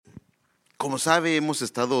Como sabe, hemos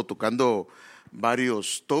estado tocando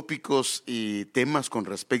varios tópicos y temas con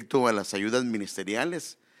respecto a las ayudas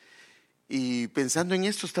ministeriales. Y pensando en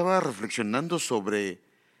esto, estaba reflexionando sobre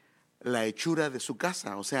la hechura de su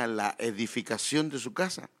casa, o sea, la edificación de su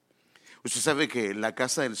casa. Usted sabe que la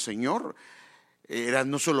casa del Señor era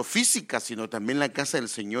no solo física, sino también la casa del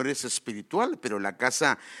Señor es espiritual, pero la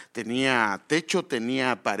casa tenía techo,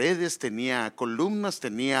 tenía paredes, tenía columnas,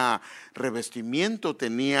 tenía revestimiento,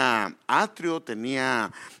 tenía atrio,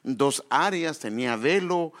 tenía dos áreas, tenía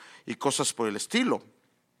velo y cosas por el estilo.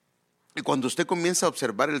 Y cuando usted comienza a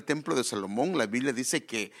observar el templo de Salomón, la Biblia dice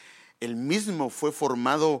que el mismo fue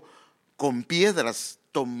formado con piedras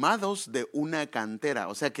tomados de una cantera.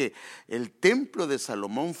 O sea que el templo de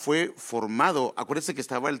Salomón fue formado, acuérdense que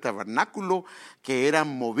estaba el tabernáculo que era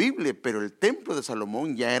movible, pero el templo de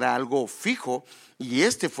Salomón ya era algo fijo, y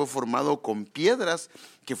este fue formado con piedras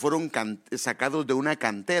que fueron sacados de una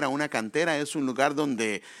cantera. Una cantera es un lugar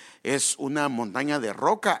donde es una montaña de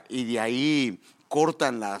roca y de ahí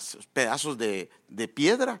cortan los pedazos de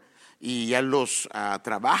piedra y ya los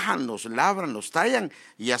trabajan, los labran, los tallan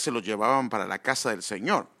y ya se los llevaban para la casa del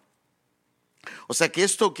Señor. O sea que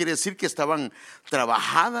esto quiere decir que estaban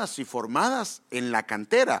trabajadas y formadas en la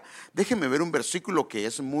cantera. Déjenme ver un versículo que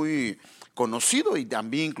es muy conocido y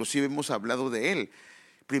también inclusive hemos hablado de él.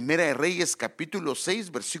 Primera de Reyes capítulo 6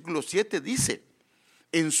 versículo 7 dice: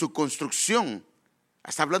 en su construcción,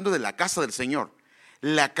 está hablando de la casa del Señor,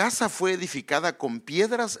 la casa fue edificada con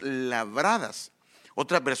piedras labradas.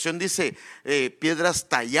 Otra versión dice piedras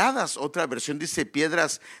talladas. Otra versión dice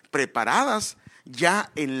piedras preparadas ya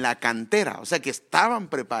en la cantera. O sea que estaban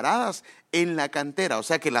preparadas en la cantera. O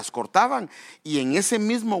sea que las cortaban y en ese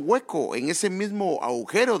mismo hueco, en ese mismo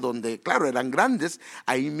agujero donde, claro, eran grandes,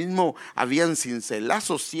 ahí mismo habían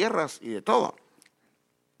cincelazos, sierras y de todo.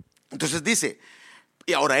 Entonces dice,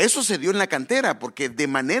 y ahora eso se dio en la cantera, porque de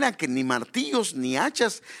manera que ni martillos, ni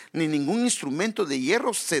hachas, ni ningún instrumento de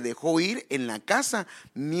hierro se dejó ir en la casa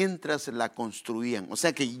mientras la construían. O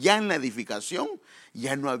sea que ya en la edificación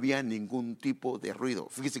ya no había ningún tipo de ruido.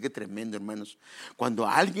 Fíjese qué tremendo, hermanos. Cuando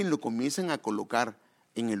a alguien lo comienzan a colocar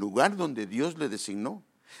en el lugar donde Dios le designó,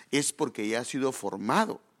 es porque ya ha sido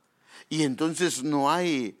formado. Y entonces no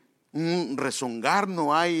hay un rezongar,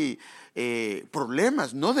 no hay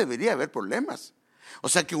problemas, no debería haber problemas. O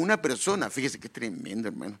sea que una persona, fíjese qué tremendo,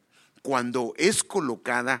 hermano, cuando es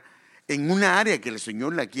colocada en una área que el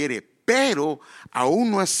Señor la quiere, pero aún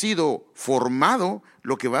no ha sido formado,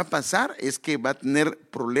 lo que va a pasar es que va a tener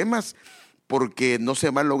problemas porque no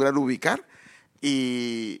se va a lograr ubicar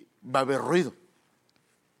y va a haber ruido.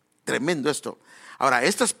 Tremendo esto. Ahora,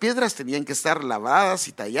 estas piedras tenían que estar lavadas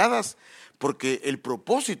y talladas porque el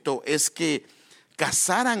propósito es que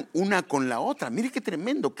casaran una con la otra. Mire qué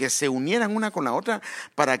tremendo, que se unieran una con la otra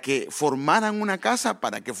para que formaran una casa,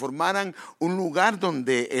 para que formaran un lugar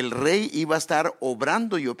donde el rey iba a estar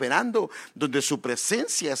obrando y operando, donde su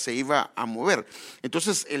presencia se iba a mover.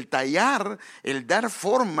 Entonces el tallar, el dar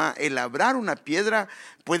forma, el labrar una piedra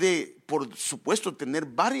puede, por supuesto, tener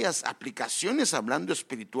varias aplicaciones hablando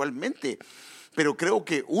espiritualmente. Pero creo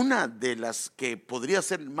que una de las que podría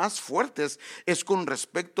ser más fuertes es con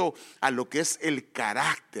respecto a lo que es el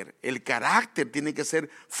carácter. El carácter tiene que ser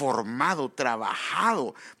formado,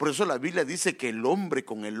 trabajado. Por eso la Biblia dice que el hombre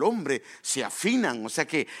con el hombre se afinan, o sea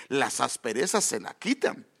que las asperezas se la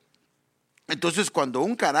quitan. Entonces, cuando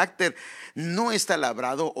un carácter no está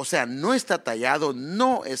labrado, o sea, no está tallado,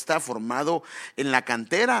 no está formado en la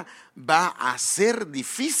cantera, va a ser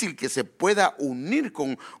difícil que se pueda unir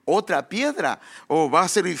con otra piedra, o va a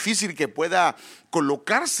ser difícil que pueda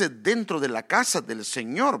colocarse dentro de la casa del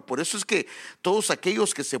Señor. Por eso es que todos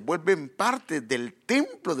aquellos que se vuelven parte del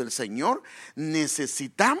templo del Señor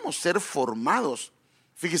necesitamos ser formados.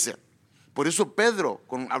 Fíjese, por eso Pedro,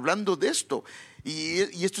 hablando de esto,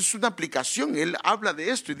 y esto es una aplicación, él habla de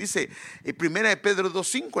esto y dice, primera de Pedro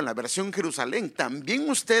 2:5 en la versión Jerusalén, también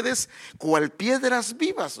ustedes cual piedras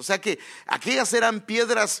vivas. O sea que aquellas eran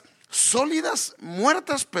piedras sólidas,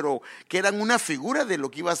 muertas, pero que eran una figura de lo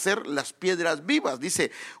que iba a ser las piedras vivas.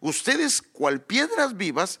 Dice, ustedes cual piedras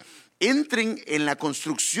vivas entren en la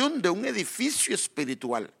construcción de un edificio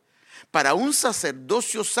espiritual para un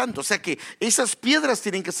sacerdocio santo. O sea que esas piedras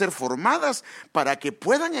tienen que ser formadas para que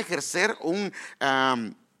puedan ejercer un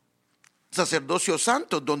sacerdocio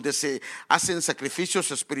santo, donde se hacen sacrificios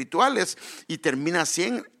espirituales y termina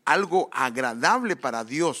siendo algo agradable para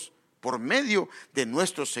Dios. por medio de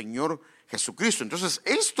nuestro Señor Jesucristo. Entonces,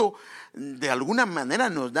 esto de alguna manera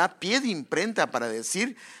nos da pie de imprenta para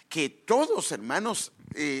decir que todos, hermanos,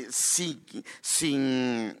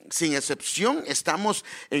 sin excepción, estamos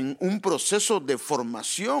en un proceso de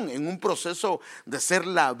formación, en un proceso de ser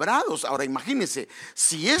labrados. Ahora, imagínense,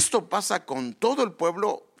 si esto pasa con todo el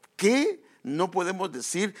pueblo, ¿qué no podemos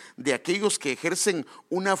decir de aquellos que ejercen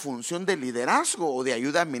una función de liderazgo o de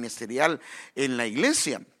ayuda ministerial en la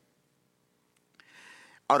iglesia?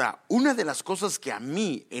 Ahora, una de las cosas que a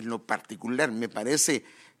mí en lo particular me parece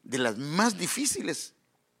de las más difíciles,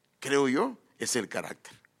 creo yo, es el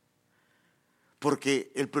carácter.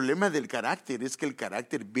 Porque el problema del carácter es que el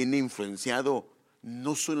carácter viene influenciado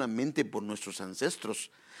no solamente por nuestros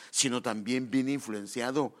ancestros, sino también viene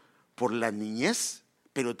influenciado por la niñez,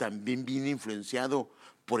 pero también viene influenciado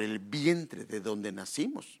por el vientre de donde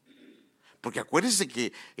nacimos. Porque acuérdense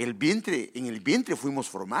que en el vientre fuimos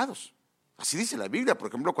formados. Así dice la Biblia. Por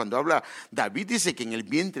ejemplo, cuando habla David, dice que en el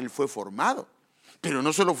vientre él fue formado. Pero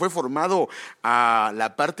no solo fue formado a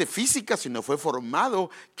la parte física, sino fue formado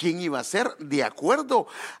quién iba a ser de acuerdo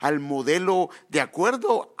al modelo, de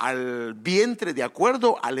acuerdo al vientre, de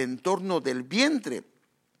acuerdo al entorno del vientre.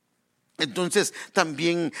 Entonces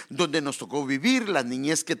también donde nos tocó vivir, la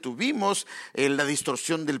niñez que tuvimos, la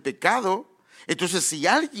distorsión del pecado. Entonces, si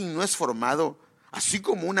alguien no es formado, así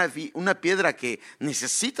como una piedra que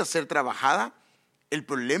necesita ser trabajada, el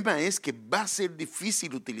problema es que va a ser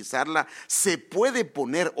difícil utilizarla. Se puede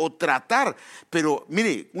poner o tratar, pero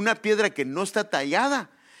mire, una piedra que no está tallada,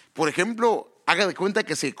 por ejemplo, haga de cuenta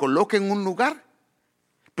que se coloca en un lugar,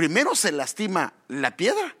 primero se lastima la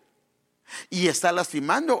piedra y está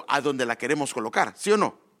lastimando a donde la queremos colocar, ¿sí o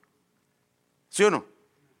no? ¿Sí o no?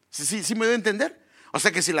 ¿Sí me debe entender? O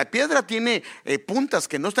sea que si la piedra tiene puntas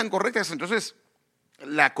que no están correctas, entonces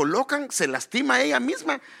la colocan, se lastima a ella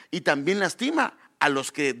misma y también lastima a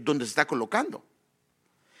los que donde se está colocando.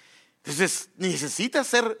 Entonces necesita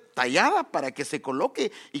ser tallada para que se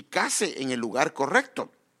coloque y case en el lugar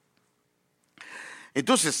correcto.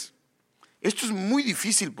 Entonces, esto es muy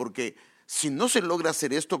difícil porque si no se logra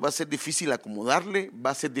hacer esto, va a ser difícil acomodarle,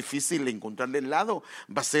 va a ser difícil encontrarle el lado,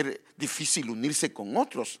 va a ser difícil unirse con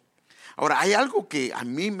otros. Ahora, hay algo que a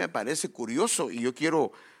mí me parece curioso y yo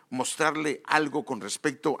quiero mostrarle algo con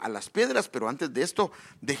respecto a las piedras, pero antes de esto,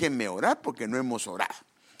 déjenme orar porque no hemos orado.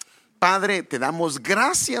 Padre, te damos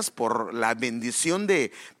gracias por la bendición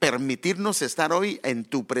de permitirnos estar hoy en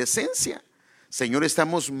tu presencia. Señor,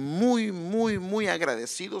 estamos muy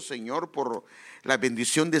agradecidos, Señor, por la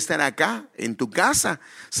bendición de estar acá en tu casa.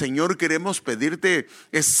 Señor, queremos pedirte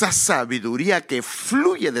esa sabiduría que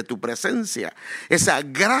fluye de tu presencia, esa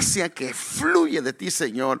gracia que fluye de ti,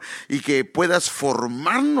 Señor, y que puedas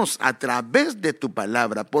formarnos a través de tu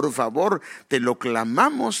palabra. Por favor, te lo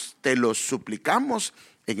clamamos, te lo suplicamos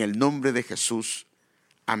en el nombre de Jesús.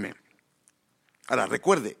 Amén. Ahora,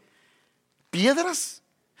 recuerde, piedras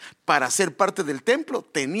para ser parte del templo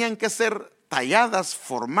tenían que ser talladas,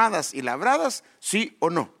 formadas y labradas, ¿sí o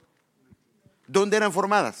no? ¿Dónde eran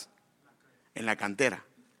formadas? En la cantera.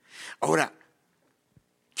 Ahora,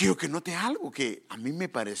 quiero que note algo que a mí me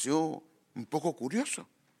pareció un poco curioso.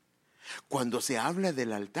 Cuando se habla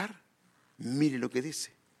del altar, mire lo que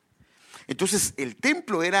dice. Entonces, el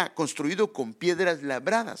templo era construido con piedras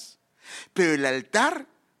labradas, pero el altar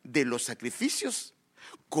de los sacrificios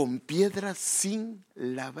con piedras sin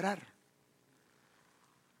labrar.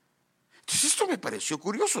 Entonces esto me pareció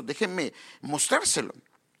curioso, déjenme mostrárselo.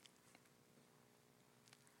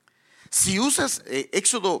 Si usas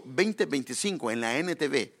Éxodo 20:25 en la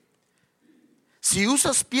NTV, si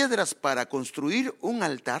usas piedras para construir un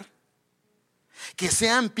altar, que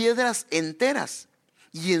sean piedras enteras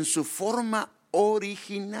y en su forma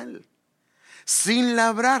original, sin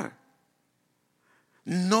labrar,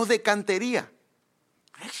 no de cantería.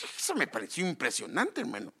 Eso me pareció impresionante,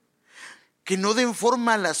 hermano. Que no den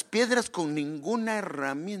forma a las piedras con ninguna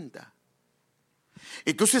herramienta.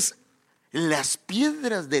 Entonces, las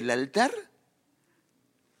piedras del altar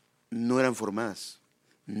no eran formadas,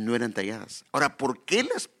 no eran talladas. Ahora, ¿por qué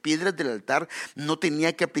las piedras del altar no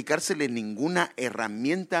tenía que aplicársele ninguna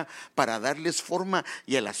herramienta para darles forma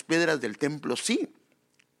y a las piedras del templo sí?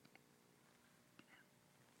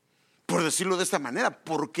 Por decirlo de esta manera,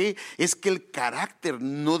 ¿por qué es que el carácter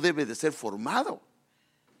no debe de ser formado?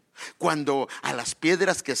 Cuando a las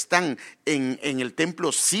piedras que están en el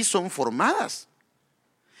templo sí son formadas.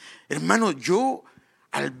 Hermano, yo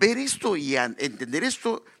al ver esto y a entender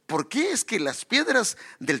esto, ¿por qué es que las piedras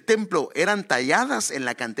del templo eran talladas en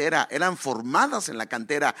la cantera, eran formadas en la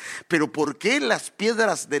cantera? Pero ¿por qué las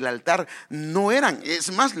piedras del altar no eran?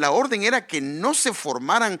 Es más, la orden era que no se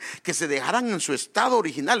formaran, que se dejaran en su estado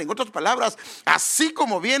original. En otras palabras, así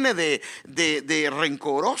como viene de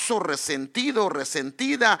rencoroso, resentido,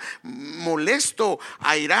 resentida, molesto,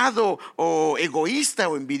 airado o egoísta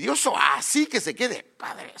o envidioso, así que se quede.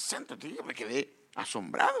 Padre Santo, yo me quedé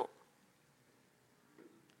asombrado.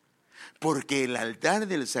 Porque el altar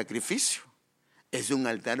del sacrificio es un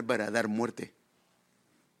altar para dar muerte.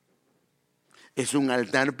 Es un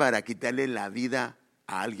altar para quitarle la vida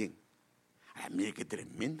a alguien. Mire qué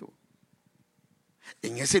tremendo.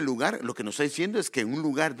 En ese lugar, lo que nos está diciendo es que en un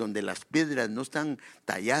lugar donde las piedras no están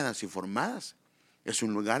talladas y formadas, es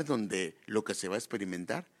un lugar donde lo que se va a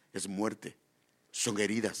experimentar es muerte. Son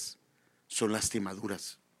heridas, son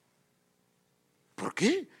lastimaduras. ¿Por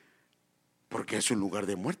qué? Porque es un lugar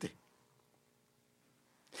de muerte.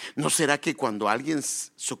 ¿No será que cuando alguien,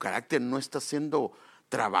 su carácter no está siendo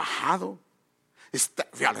trabajado?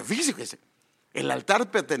 Fíjese, ¿el altar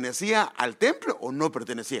pertenecía al templo o no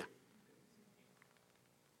pertenecía?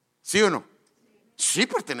 ¿Sí o no? Sí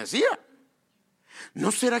pertenecía.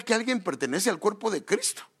 ¿No será que alguien pertenece al cuerpo de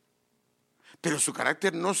Cristo, pero su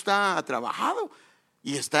carácter no está trabajado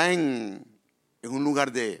y está en un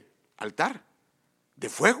lugar de altar, de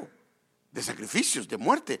fuego, de sacrificios, de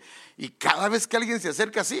muerte? Y cada vez que alguien se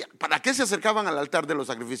acerca así, ¿para qué se acercaban al altar de los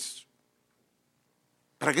sacrificios?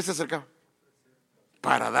 ¿Para qué se acercaban?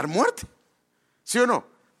 Para dar muerte. ¿Sí o no?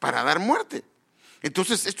 Para dar muerte.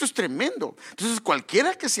 Entonces esto es tremendo. Entonces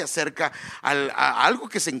cualquiera que se acerca a algo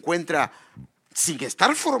que se encuentra sin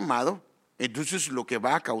estar formado, entonces lo que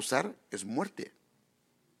va a causar es muerte.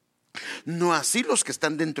 No así los que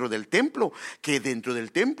están dentro del templo, que dentro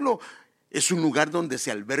del templo es un lugar donde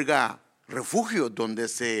se alberga refugio, donde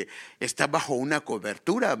se está bajo una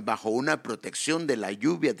cobertura, bajo una protección de la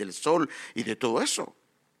lluvia, del sol y de todo eso.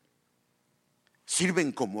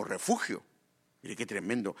 Sirven como refugio. Mire qué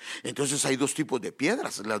tremendo. Entonces hay dos tipos de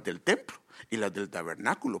piedras, las del templo y las del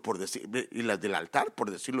tabernáculo, y las del altar, por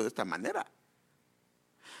decirlo de esta manera.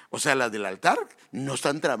 O sea, las del altar no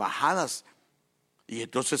están trabajadas y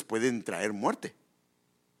entonces pueden traer muerte.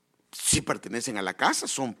 Sí pertenecen a la casa,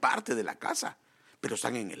 son parte de la casa, pero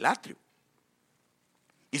están en el atrio.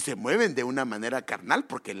 Y se mueven de una manera carnal,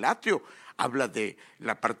 porque el atrio habla de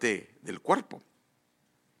la parte del cuerpo.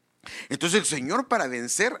 Entonces el Señor, para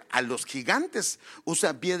vencer a los gigantes,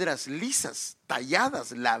 usa piedras lisas,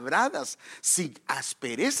 talladas, labradas, sin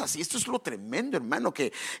asperezas. Y esto es lo tremendo, hermano,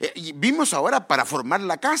 que vimos ahora para formar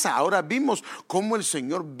la casa. Ahora vimos cómo el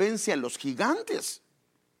Señor vence a los gigantes.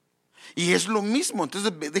 Y es lo mismo.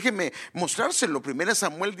 Entonces déjeme mostrárselo. 1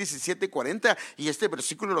 Samuel 17:40. Y este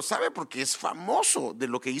versículo lo sabe porque es famoso de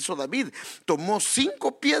lo que hizo David. Tomó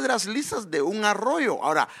 5 piedras lisas de un arroyo.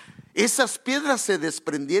 Ahora, esas piedras se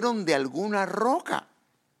desprendieron de alguna roca,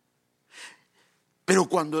 pero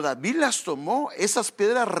cuando David las tomó, esas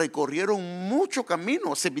piedras recorrieron mucho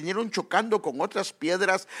camino, se vinieron chocando con otras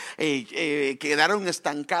piedras, quedaron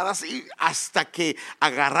estancadas y hasta que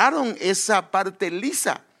agarraron esa parte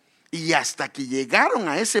lisa. Y hasta que llegaron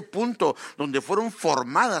a ese punto donde fueron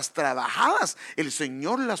formadas, trabajadas, el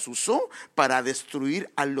Señor las usó para destruir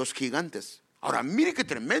a los gigantes. Ahora mire qué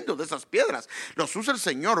tremendo de esas piedras. Los usa el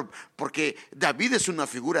Señor porque David es una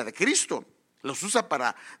figura de Cristo. Los usa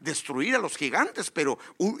para destruir a los gigantes, pero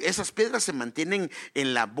esas piedras se mantienen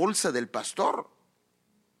en la bolsa del pastor.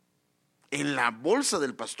 En la bolsa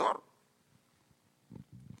del pastor.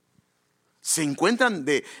 Se encuentran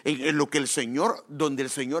en lo que el Señor, donde el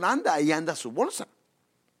Señor anda, ahí anda su bolsa.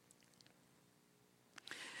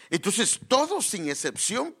 Entonces todos sin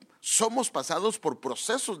excepción somos pasados por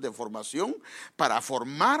procesos de formación para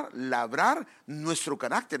formar, labrar nuestro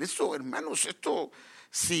carácter. Esto, hermanos,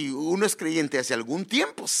 si uno es creyente hace algún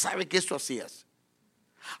tiempo, sabe que esto así es.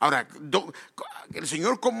 Ahora, el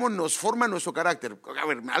Señor, ¿cómo nos forma nuestro carácter? A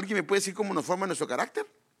ver, ¿alguien me puede decir cómo nos forma nuestro carácter?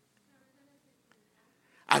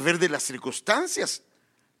 A ver, de las circunstancias,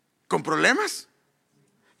 con problemas,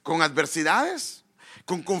 con adversidades,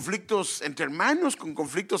 con conflictos entre hermanos, con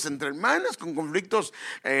conflictos entre hermanas, con conflictos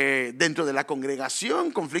dentro de la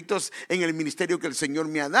congregación, conflictos en el ministerio que el Señor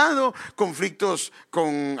me ha dado, conflictos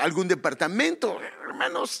con algún departamento.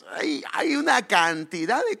 Hermanos, hay una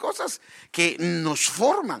cantidad de cosas que nos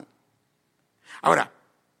forman. Ahora,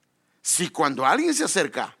 si cuando alguien se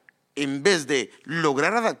acerca, en vez de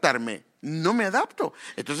lograr adaptarme, no me adapto,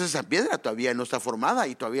 entonces esa piedra todavía no está formada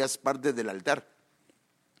y todavía es parte del altar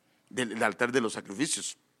de los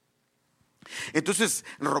sacrificios. Entonces,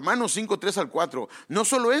 Romanos 5, 3 al 4, no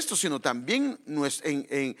solo esto, sino también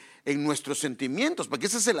en nuestros sentimientos, porque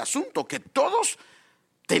ese es el asunto, que todos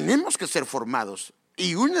tenemos que ser formados.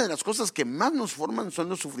 Y una de las cosas que más nos forman son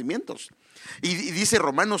los sufrimientos. Y dice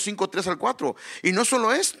Romanos 5, 3 al 4. Y no solo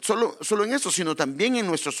solo en eso, sino también en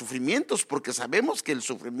nuestros sufrimientos, porque sabemos que el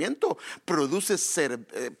sufrimiento produce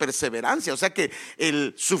perseverancia. O sea que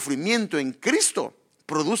el sufrimiento en Cristo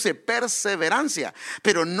produce perseverancia.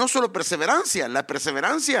 Pero no solo perseverancia, la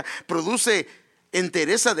perseverancia produce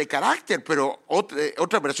entereza de carácter, pero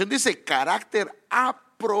otra versión dice carácter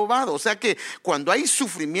aprobado. O sea que cuando hay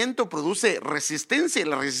sufrimiento produce resistencia, y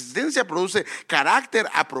la resistencia produce carácter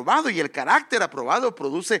aprobado, y el carácter aprobado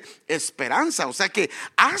produce esperanza. O sea que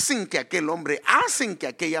hacen que aquel hombre, hacen que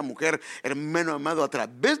aquella mujer, hermano amado, a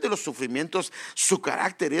través de los sufrimientos su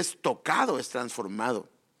carácter es tocado, es transformado.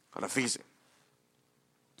 Ahora fíjese,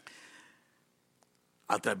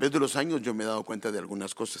 a través de los años yo me he dado cuenta de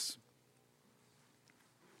algunas cosas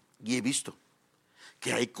y he visto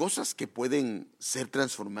que hay cosas que pueden ser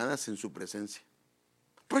transformadas en su presencia.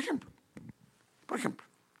 Por ejemplo,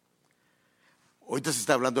 ahorita se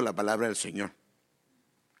está hablando la palabra del Señor.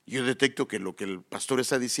 Yo detecto que lo que el pastor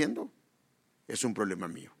está diciendo es un problema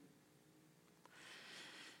mío.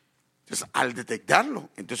 Entonces, al detectarlo,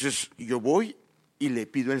 entonces yo voy y le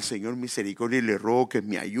pido al Señor misericordia y le ruego que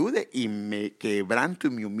me ayude y me quebranto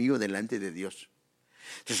y me humillo delante de Dios.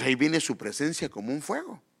 Entonces ahí viene su presencia como un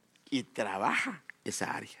fuego y trabaja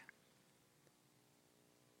esa área.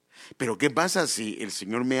 Pero ¿qué pasa si el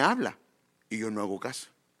Señor me habla y yo no hago caso?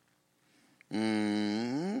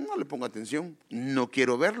 No le pongo atención, no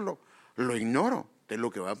quiero verlo, lo ignoro. Entonces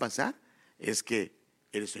lo que va a pasar es que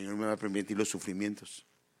el Señor me va a permitir los sufrimientos.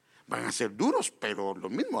 Van a ser duros, pero lo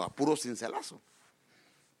mismo, a puro cincelazo.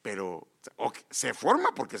 Pero se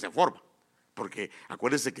forma porque se forma. Porque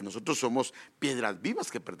acuérdense que nosotros somos piedras vivas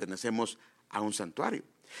que pertenecemos a un santuario.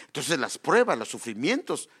 Entonces las pruebas, los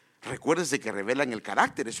sufrimientos, recuérdense que revelan el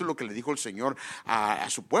carácter. Eso es lo que le dijo el Señor a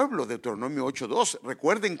su pueblo, Deuteronomio 8:2.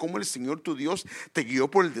 Recuerden cómo el Señor tu Dios te guió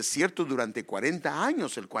por el desierto durante 40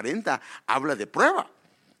 años. El 40 habla de prueba,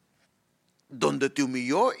 donde te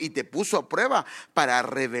humilló y te puso a prueba para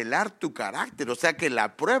revelar tu carácter. O sea que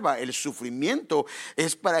la prueba, el sufrimiento,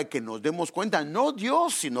 es para que nos demos cuenta, no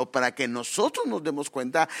Dios, sino para que nosotros nos demos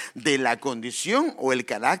cuenta de la condición o el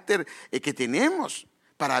carácter que tenemos,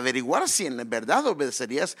 para averiguar si en verdad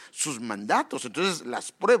obedecerías sus mandatos. Entonces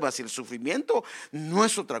las pruebas y el sufrimiento no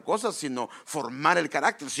es otra cosa sino formar el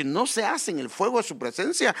carácter. Si no se hace en el fuego de su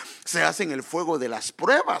presencia, se hace en el fuego de las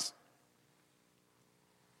pruebas.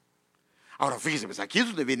 Ahora fíjense, pues aquí es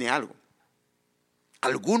donde viene algo.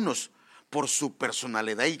 Algunos, por su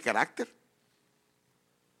personalidad y carácter,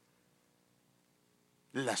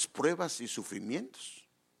 las pruebas y sufrimientos,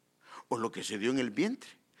 o lo que se dio en el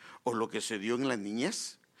vientre, o lo que se dio en la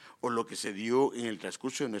niñez, o lo que se dio en el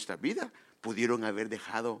transcurso de nuestra vida, pudieron haber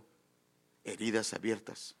dejado heridas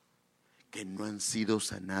abiertas que no han sido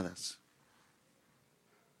sanadas.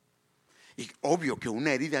 Y obvio que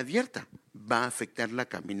una herida abierta va a afectar la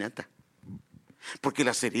caminata, porque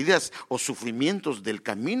las heridas o sufrimientos del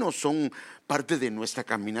camino son parte de nuestra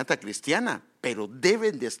caminata cristiana, pero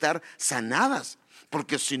deben de estar sanadas,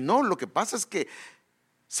 porque si no, lo que pasa es que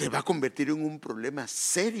se va a convertir en un problema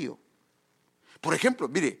serio. Por ejemplo,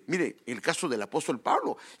 mire el caso del apóstol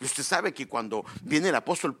Pablo. Y usted sabe que cuando viene el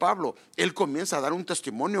apóstol Pablo, él comienza a dar un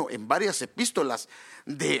testimonio en varias epístolas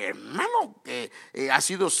de hermano que ha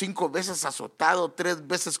sido 5 veces azotado, 3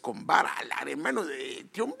 veces con vara. Hermano,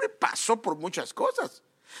 este hombre pasó por muchas cosas,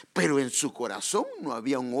 pero en su corazón no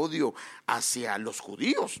había un odio hacia los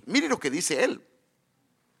judíos. Mire lo que dice él: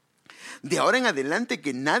 de ahora en adelante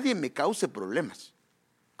que nadie me cause problemas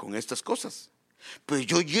con estas cosas, pues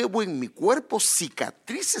yo llevo en mi cuerpo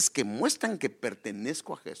cicatrices que muestran que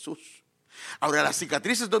pertenezco a Jesús. Ahora, ¿las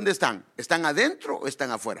cicatrices dónde están? ¿Están adentro o están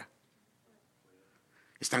afuera?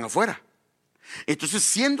 Están afuera. Entonces,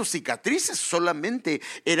 siendo cicatrices, solamente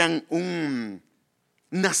eran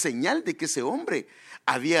una señal de que ese hombre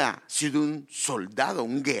había sido un soldado,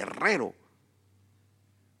 un guerrero.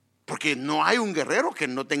 Porque no hay un guerrero que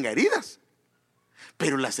no tenga heridas,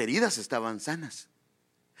 pero las heridas estaban sanas.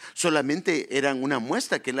 Solamente eran una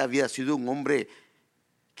muestra que él había sido un hombre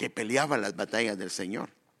que peleaba las batallas del Señor.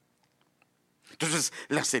 Entonces,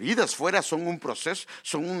 las heridas fuera son un proceso,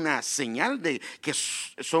 son una señal de que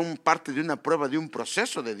son parte de una prueba de un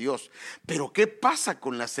proceso de Dios. Pero ¿qué pasa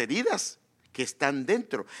con las heridas que están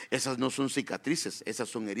dentro? Esas no son cicatrices, esas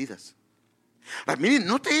son heridas. Miren,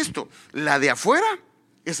 note esto: la de afuera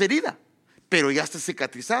es herida, pero ya está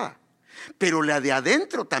cicatrizada. Pero la de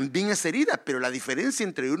adentro también es herida, pero la diferencia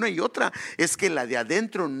entre una y otra es que la de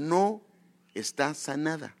adentro no está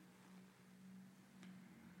sanada.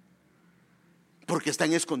 Porque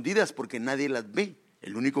están escondidas, porque nadie las ve.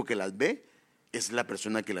 El único que las ve es la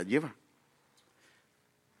persona que las lleva.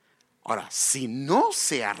 Ahora, si no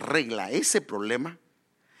se arregla ese problema,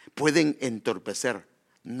 pueden entorpecer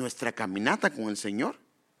nuestra caminata con el Señor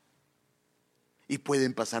y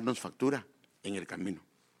pueden pasarnos factura en el camino.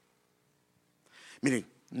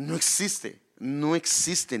 Miren, no existe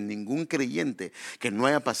ningún creyente que no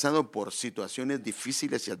haya pasado por situaciones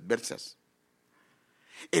difíciles y adversas.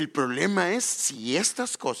 El problema es si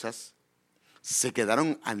estas cosas se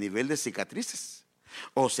quedaron a nivel de cicatrices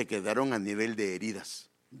o se quedaron a nivel de heridas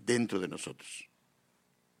dentro de nosotros.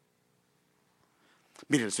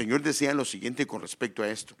 Mire, el Señor decía lo siguiente con respecto a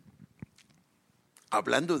esto,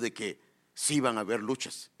 hablando de que sí van a haber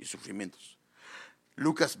luchas y sufrimientos.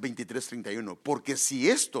 Lucas 23:31, porque si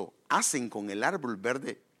esto hacen con el árbol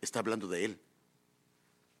verde, está hablando de él,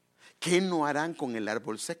 ¿qué no harán con el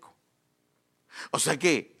árbol seco? O sea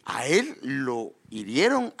que a él lo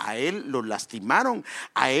hirieron, a él lo lastimaron,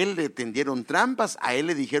 a él le tendieron trampas, a él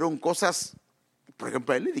le dijeron cosas. Por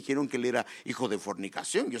ejemplo, a él le dijeron que él era hijo de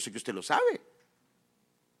fornicación. Yo sé que usted lo sabe.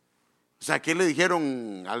 O sea, ¿qué le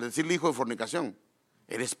dijeron al decirle hijo de fornicación?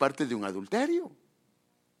 Eres parte de un adulterio.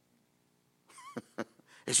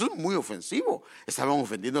 Eso es muy ofensivo. Estaban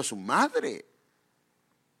ofendiendo a su madre.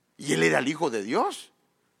 Y él era el hijo de Dios.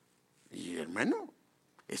 Y hermano,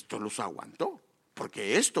 esto los aguantó.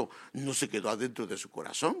 Porque esto no se quedó adentro de su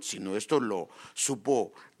corazón, sino esto lo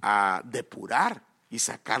supo depurar y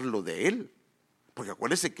sacarlo de él. Porque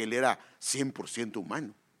acuérdese que él era 100%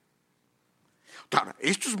 humano. Claro,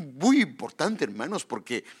 esto es muy importante, hermanos,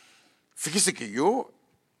 porque fíjese que yo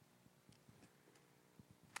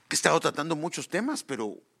he estado tratando muchos temas,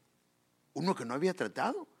 pero uno que no había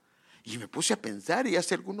tratado. Y me puse a pensar, y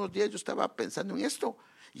hace algunos días yo estaba pensando en esto.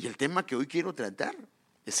 Y el tema que hoy quiero tratar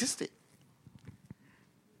es este: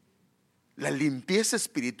 la limpieza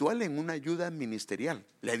espiritual en una ayuda ministerial.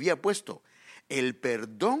 Le había puesto el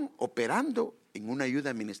perdón operando en una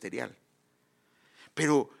ayuda ministerial.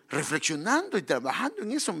 Pero reflexionando y trabajando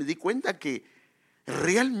en eso me di cuenta que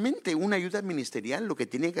realmente una ayuda ministerial lo que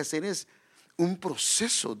tiene que hacer es un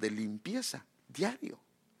proceso de limpieza diario.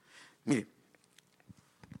 Mire,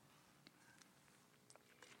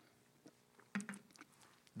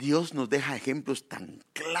 Dios nos deja ejemplos tan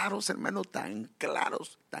claros, hermano, tan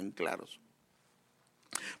claros, tan claros.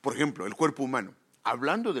 Por ejemplo, el cuerpo humano.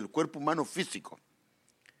 Hablando del cuerpo humano físico,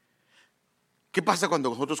 ¿qué pasa cuando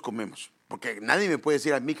nosotros comemos? Porque nadie me puede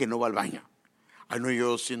decir a mí que no va al baño. Ay, no,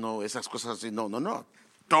 yo si no, esas cosas así, no.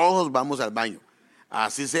 Todos vamos al baño.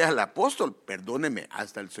 Así sea el apóstol, perdóneme,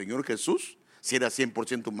 hasta el Señor Jesús, si era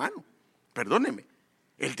 100% humano, perdóneme,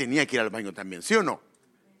 él tenía que ir al baño también, ¿sí o no?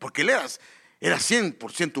 Porque él era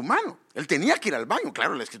 100% humano, él tenía que ir al baño.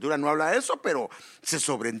 Claro, la Escritura no habla de eso, pero se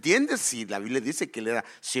sobreentiende si la Biblia dice que él era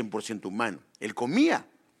 100% humano, él comía.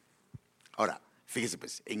 Ahora, fíjese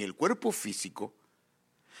pues, en el cuerpo físico,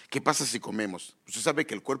 ¿qué pasa si comemos? Usted sabe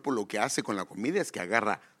que el cuerpo lo que hace con la comida es que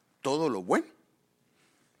agarra todo lo bueno,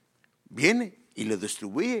 viene y lo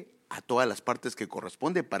distribuye a todas las partes que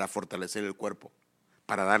corresponde para fortalecer el cuerpo,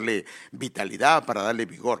 para darle vitalidad, para darle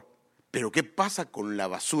vigor. Pero ¿qué pasa con la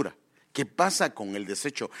basura? ¿Qué pasa con el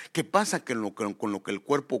desecho? ¿Qué pasa con lo que el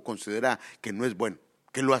cuerpo considera que no es bueno?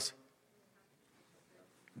 ¿Qué lo hace?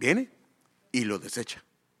 Viene y lo desecha,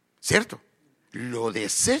 ¿cierto? Lo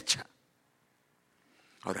desecha.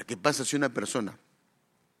 Ahora, ¿qué pasa si una persona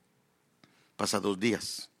pasa 2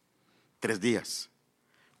 días, 3 días,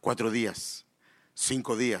 4 días,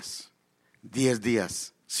 5 días, 10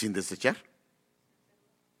 días sin desechar?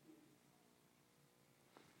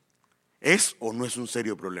 ¿Es o no es un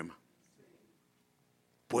serio problema?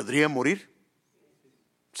 ¿Podría morir?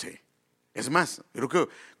 Sí. Es más, creo que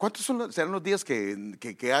 ¿cuántos serán los días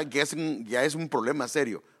que ya es un problema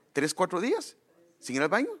serio? ¿3, 4 días sin ir al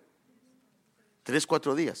baño? 3,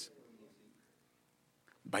 4 días.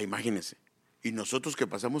 Va, imagínense. Y nosotros que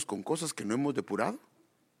pasamos con cosas que no hemos depurado,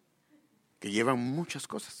 que llevan muchas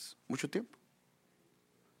cosas, mucho tiempo.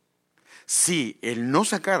 Si el no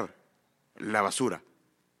sacar la basura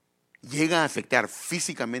llega a afectar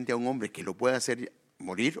físicamente a un hombre que lo puede hacer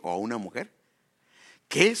morir, o a una mujer,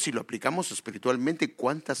 que si lo aplicamos espiritualmente,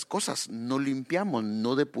 cuántas cosas no limpiamos,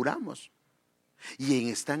 no depuramos, y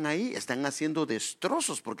están ahí, están haciendo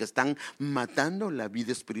destrozos porque están matando la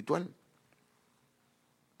vida espiritual.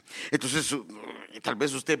 Entonces Tal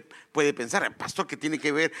vez usted puede pensar, pastor, ¿qué tiene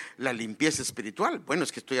que ver la limpieza espiritual? Bueno,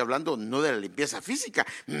 es que estoy hablando no de la limpieza física.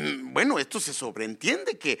 Bueno, esto se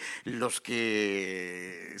sobreentiende que los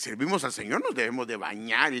que servimos al Señor nos debemos de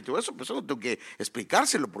bañar y todo eso, pues eso no tengo que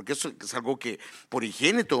explicárselo, porque eso es algo que por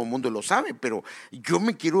higiene todo el mundo lo sabe, pero yo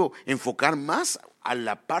me quiero enfocar más a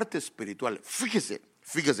la parte espiritual. Fíjese,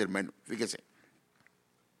 hermano, fíjese.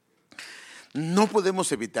 No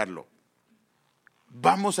podemos evitarlo.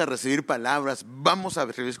 Vamos a recibir palabras, vamos a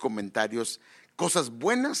recibir comentarios, cosas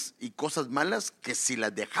buenas y cosas malas que si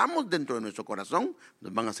las dejamos dentro de nuestro corazón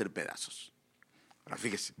nos van a hacer pedazos. Ahora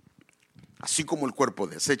fíjese, así como el cuerpo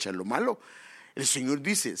desecha lo malo, el Señor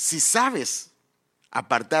dice, si sabes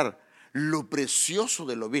apartar lo precioso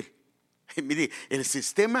de lo vil. Mire, el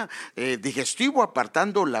sistema digestivo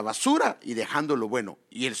apartando la basura y dejando lo bueno.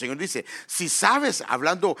 Y el Señor dice, si sabes,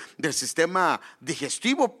 hablando del sistema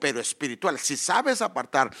digestivo pero espiritual, si sabes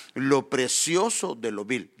apartar lo precioso de lo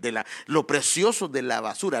vil, lo precioso de la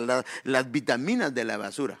basura, las vitaminas de la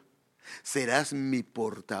basura, serás mi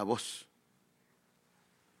portavoz,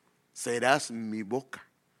 serás mi boca.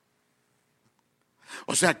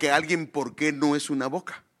 O sea que alguien, ¿por qué no es una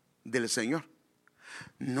boca del Señor?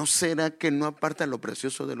 ¿No será que no aparta lo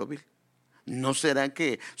precioso de lo vil? ¿No será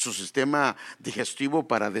que su sistema digestivo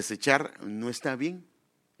para desechar no está bien?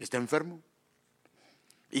 ¿Está enfermo?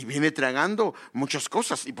 Y viene tragando muchas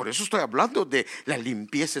cosas. Y por eso estoy hablando de la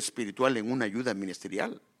limpieza espiritual en una ayuda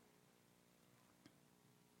ministerial.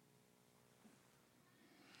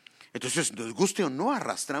 Entonces, nos guste o no,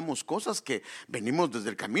 arrastramos cosas que venimos desde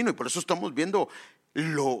el camino. Y por eso estamos viendo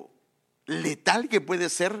lo letal que puede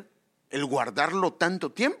ser el guardarlo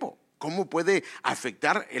tanto tiempo, cómo puede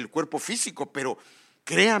afectar el cuerpo físico, pero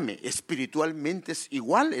créame, espiritualmente es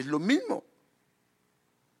igual, es lo mismo.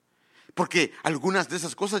 Porque algunas de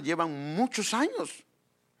esas cosas llevan muchos años.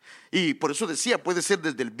 Y por eso decía, puede ser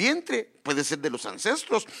desde el vientre, puede ser de los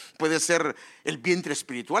ancestros, puede ser el vientre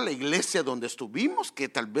espiritual, la iglesia donde estuvimos, que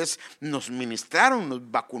tal vez nos ministraron,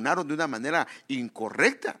 nos vacunaron de una manera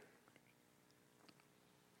incorrecta.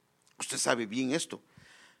 Usted sabe bien esto.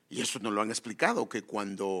 Y eso nos lo han explicado, que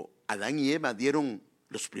cuando Adán y Eva dieron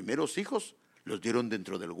los primeros hijos, los dieron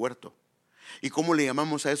dentro del huerto. ¿Y cómo le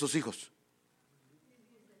llamamos a esos hijos?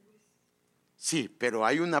 Sí, pero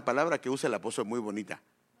hay una palabra que usa el apóstol muy bonita.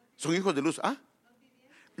 ¿Son hijos de luz?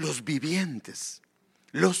 Los vivientes.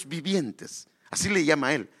 Los vivientes. Así le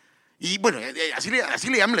llama él. Y bueno, así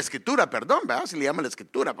le llama la escritura, perdón, ¿verdad? Así le llama la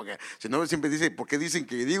escritura, porque si no siempre dice, ¿por qué dicen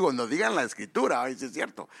que digo? No digan la escritura, eso es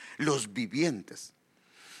cierto. Los vivientes.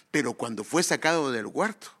 Pero cuando fue sacado del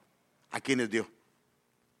huerto, ¿a quiénes dio?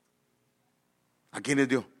 ¿A quiénes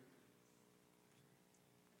dio?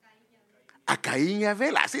 A Caín y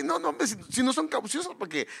Abel. Así no, si no son cauciosos,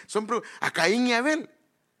 porque son a Caín y Abel.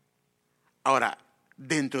 Ahora,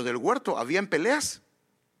 dentro del huerto, ¿habían peleas?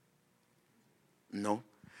 No.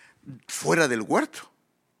 Fuera del huerto,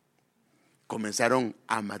 comenzaron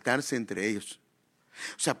a matarse entre ellos.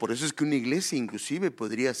 O sea, por eso es que una iglesia inclusive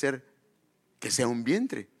podría ser que sea un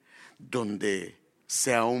vientre, donde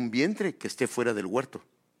sea un vientre que esté fuera del huerto.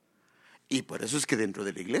 Y por eso es que dentro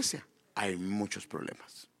de la iglesia hay muchos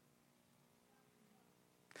problemas.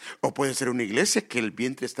 O puede ser una iglesia que el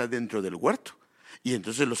vientre está dentro del huerto, y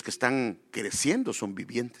entonces los que están creciendo son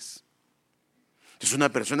vivientes. Es una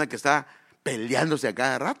persona que está peleándose a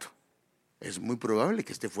cada rato. Es muy probable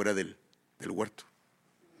que esté fuera del huerto.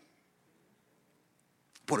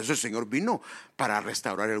 Por eso el Señor vino para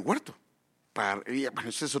restaurar el huerto. Bueno,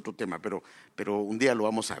 ese es otro tema, pero un día lo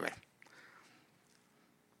vamos a ver.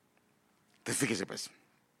 Entonces fíjese pues.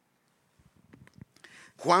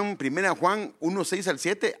 Primera Juan 1, 6 al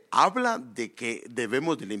 7 habla de que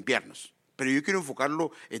debemos de limpiarnos. Pero yo quiero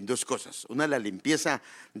enfocarlo en dos cosas. Una, la limpieza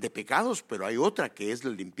de pecados, pero hay otra que es la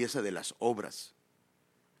limpieza de las obras.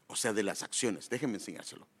 O sea, de las acciones. Déjenme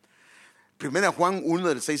enseñárselo. Primera Juan 1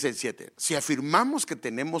 del 6 al 7. Si afirmamos que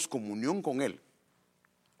tenemos comunión con Él,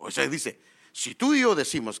 o sea, dice, si tú y yo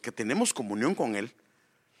decimos que tenemos comunión con Él,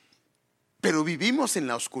 pero vivimos en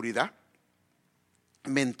la oscuridad,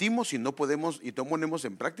 mentimos y no ponemos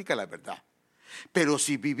en práctica la verdad. Pero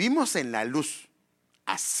si vivimos en la luz,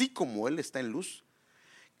 así como Él está en luz,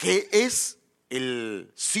 ¿qué es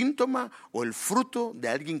el síntoma o el fruto de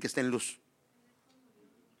alguien que está en luz?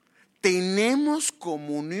 Tenemos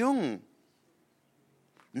comunión,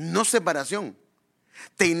 no separación.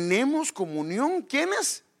 Tenemos comunión,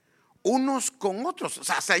 ¿quiénes? Unos con otros. O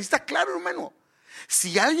sea, ahí está claro, hermano.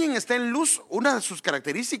 Si alguien está en luz, una de sus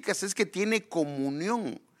características es que tiene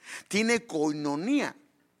comunión, tiene koinonía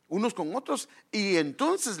unos con otros, y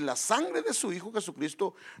entonces la sangre de su Hijo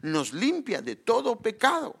Jesucristo nos limpia de todo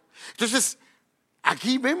pecado. Entonces,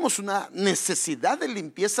 aquí vemos una necesidad de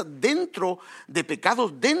limpieza dentro de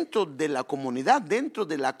pecados, dentro de la comunidad, dentro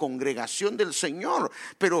de la congregación del Señor.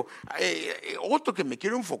 Pero otro que me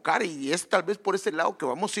quiero enfocar, y es tal vez por ese lado que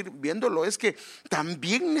vamos a ir viéndolo, es que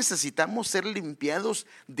también necesitamos ser limpiados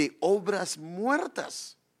de obras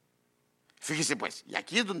muertas. Fíjese pues, y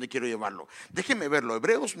aquí es donde quiero llevarlo. Déjeme verlo,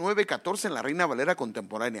 Hebreos 9:14 en la Reina Valera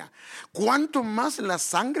contemporánea. ¿Cuánto más la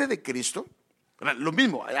sangre de Cristo? Lo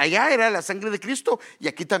mismo, allá era la sangre de Cristo y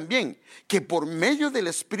aquí también, que por medio del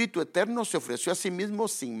Espíritu Eterno se ofreció a sí mismo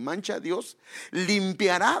sin mancha a Dios,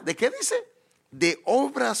 limpiará, ¿de qué dice? De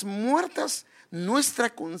obras muertas nuestra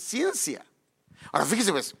conciencia. Ahora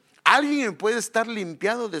fíjese pues, ¿alguien puede estar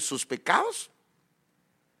limpiado de sus pecados?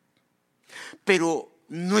 Pero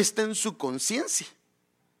no está en su conciencia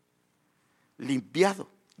limpiado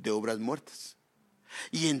de obras muertas.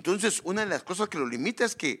 Y entonces una de las cosas que lo limita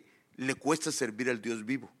es que le cuesta servir al Dios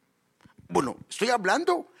vivo. Bueno, estoy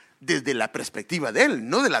hablando desde la perspectiva de Él,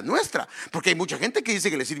 no de la nuestra, porque hay mucha gente que dice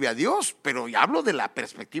que le sirve a Dios, pero ya hablo de la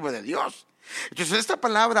perspectiva de Dios. Entonces esta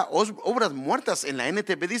palabra obras muertas en la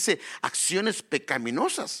NTV dice acciones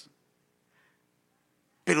pecaminosas.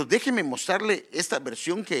 Pero déjeme mostrarle esta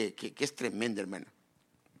versión que es tremenda, hermano.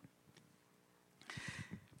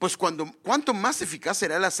 Pues cuanto más eficaz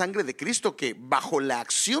será la sangre de Cristo, que bajo la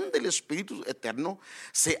acción del Espíritu Eterno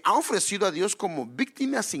se ha ofrecido a Dios como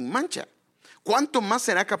víctima sin mancha, cuánto más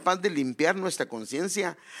será capaz de limpiar nuestra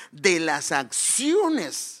conciencia de las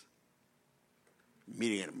acciones,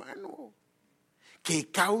 miren hermano, que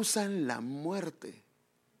causan la muerte.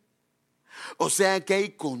 O sea que hay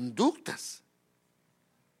conductas.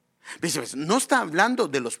 No está hablando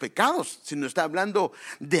de los pecados, sino está hablando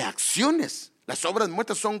de acciones. Las obras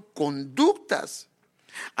muertas son conductas,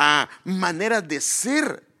 maneras de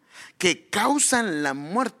ser que causan la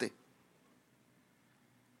muerte.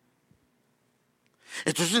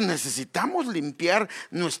 Entonces necesitamos limpiar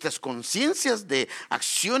nuestras conciencias de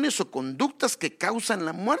acciones o conductas que causan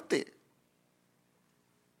la muerte.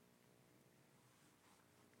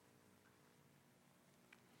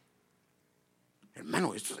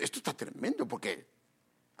 Hermano, esto está tremendo, porque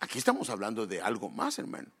aquí estamos hablando de algo más,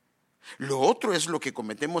 hermano. Lo otro es lo que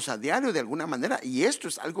cometemos a diario de alguna manera, y esto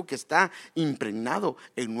es algo que está impregnado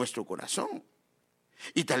en nuestro corazón.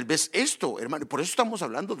 Y tal vez esto, hermano, por eso estamos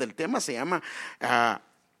hablando del tema, se llama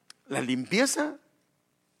la limpieza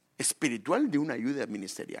espiritual de una ayuda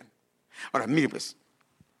ministerial. Ahora, mire pues,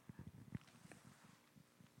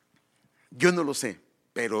 yo no lo sé,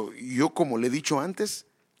 pero yo, como le he dicho antes,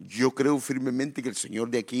 yo creo firmemente que el Señor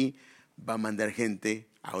de aquí va a mandar gente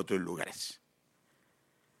a otros lugares.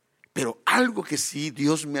 Pero algo que sí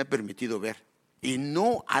Dios me ha permitido ver, y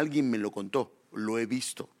no alguien me lo contó, lo he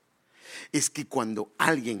visto, es que cuando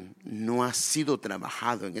alguien no ha sido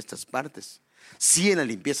trabajado en estas partes, sí en la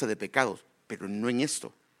limpieza de pecados, pero no en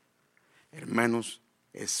esto, hermanos,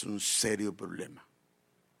 es un serio problema.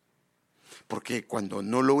 Porque cuando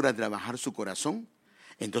no logra trabajar su corazón,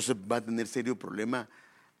 entonces va a tener serio problema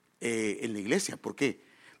en la iglesia. ¿Por qué?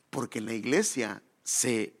 Porque en la iglesia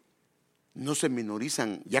no se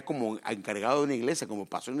minorizan. Ya como encargado de una iglesia, como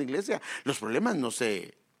pastor de una iglesia, los problemas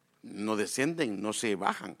no descienden, no se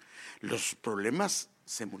bajan. Los problemas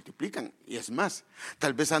se multiplican. Y es más,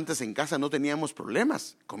 tal vez antes en casa no teníamos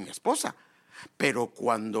problemas con mi esposa, pero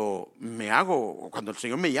cuando el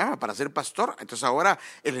Señor me llama para ser pastor, entonces ahora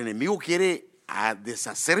el enemigo quiere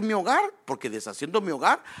deshacer mi hogar, porque deshaciendo mi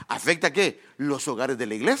hogar afecta ¿qué? Los hogares de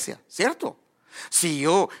la iglesia, ¿cierto?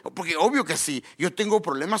 Porque obvio que si yo tengo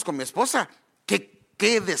problemas con mi esposa,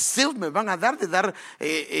 ¿qué deseos me van a dar de dar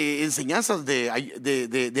enseñanzas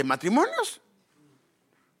de matrimonios?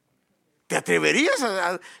 ¿Te atreverías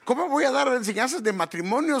cómo voy a dar enseñanzas de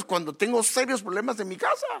matrimonios cuando tengo serios problemas en mi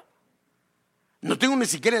casa? No tengo ni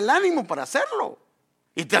siquiera el ánimo para hacerlo.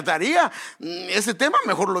 Y trataría ese tema,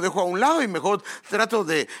 mejor lo dejo a un lado y mejor trato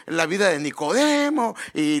de la vida de Nicodemo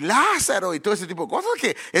y Lázaro y todo ese tipo de cosas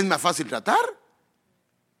que es más fácil tratar.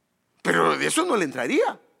 Pero de eso no le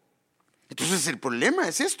entraría. Entonces el problema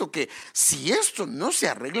es esto, que si esto no se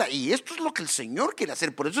arregla, y esto es lo que el Señor quiere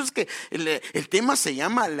hacer, por eso es que el tema se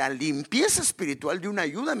llama la limpieza espiritual de una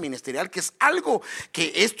ayuda ministerial, que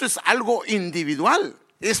esto es algo individual.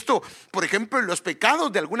 Esto, por ejemplo, los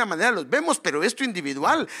pecados de alguna manera los vemos, pero esto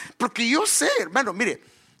individual, porque yo sé, hermano, mire,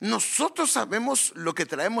 nosotros sabemos lo que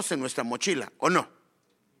traemos en nuestra mochila, ¿o no?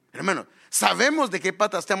 Hermano, sabemos de qué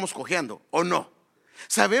pata estamos cojeando, ¿o no?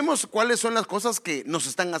 Sabemos cuáles son las cosas que nos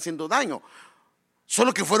están haciendo daño.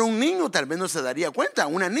 Solo que fuera un niño tal vez no se daría cuenta,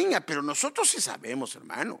 una niña, pero nosotros sí sabemos,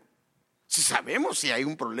 hermano. Si sabemos si hay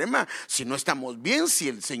un problema, si no estamos bien, si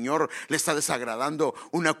el Señor le está desagradando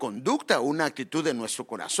una conducta, una actitud de nuestro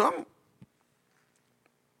corazón.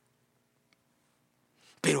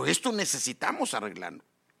 Pero esto necesitamos arreglarlo.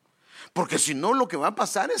 Porque si no, lo que va a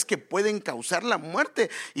pasar es que pueden causar la muerte.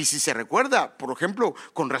 Y si se recuerda, por ejemplo,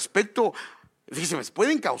 con respecto, fíjense,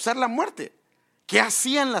 pueden causar la muerte. ¿Qué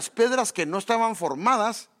hacían las piedras que no estaban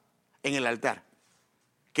formadas en el altar?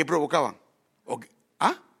 ¿Qué provocaban?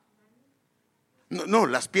 ¿Ah? No,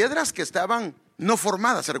 las piedras que estaban no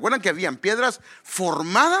formadas. ¿Se recuerdan que habían piedras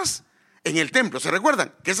formadas en el templo? ¿Se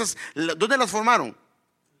recuerdan? Que esas, ¿dónde las formaron?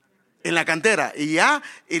 En la cantera. Y ya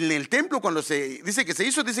en el templo, cuando se dice que se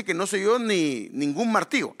hizo, dice que no se oyó ni ningún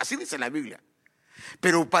martillo. Así dice la Biblia.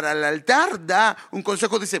 Pero para el altar da un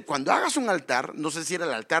consejo, dice, cuando hagas un altar, no sé si era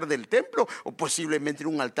el altar del templo o posiblemente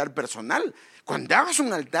un altar personal, cuando hagas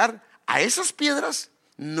un altar, a esas piedras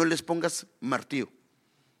no les pongas martillo,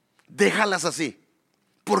 déjalas así.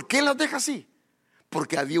 ¿Por qué las dejas así?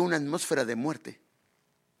 Porque había una atmósfera de muerte.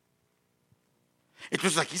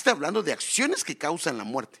 Entonces aquí está hablando de acciones que causan la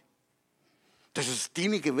muerte. Entonces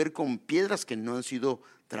tiene que ver con piedras que no han sido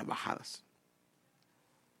trabajadas.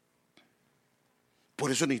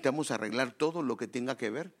 Por eso necesitamos arreglar todo lo que tenga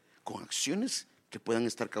que ver con acciones que puedan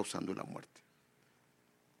estar causando la muerte.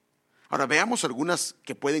 Ahora veamos algunas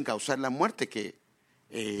que pueden causar la muerte, que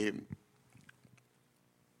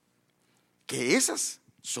esas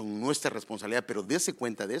son nuestra responsabilidad, pero dése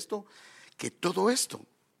cuenta de esto, que todo esto,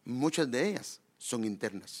 muchas de ellas son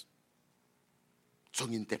internas.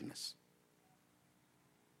 Son internas.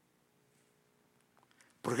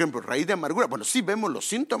 Por ejemplo, raíz de amargura. Bueno, sí vemos los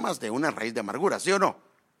síntomas de una raíz de amargura, ¿sí o no?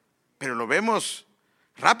 Pero lo vemos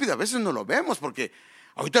rápido, a veces no lo vemos, porque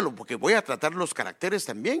porque voy a tratar los caracteres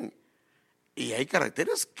también. Y hay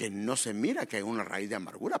caracteres que no se mira que hay una raíz de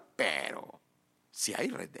amargura, pero sí hay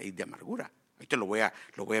raíz de amargura. Ahorita lo voy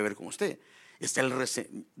a ver con usted.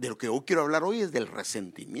 De lo que yo quiero hablar hoy es del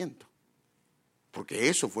resentimiento, porque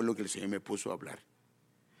eso fue lo que el Señor me puso a hablar.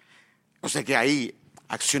 O sea que hay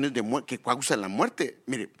acciones de muerte que causan la muerte.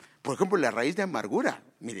 Mire, por ejemplo, la raíz de amargura,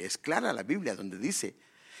 mire, es clara la Biblia donde dice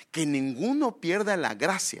que ninguno pierda la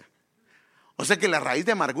gracia. O sea que la raíz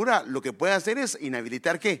de amargura lo que puede hacer es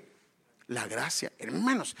inhabilitar ¿qué? La gracia,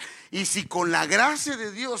 hermanos. Y si con la gracia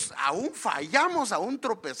de Dios aún fallamos, aún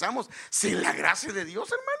tropezamos, sin la gracia de Dios,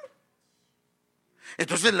 hermano,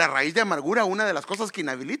 entonces la raíz de amargura, una de las cosas que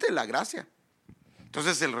inhabilita es la gracia.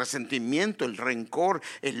 Entonces el resentimiento, el rencor,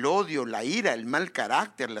 el odio, la ira, el mal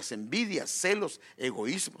carácter, las envidias, celos,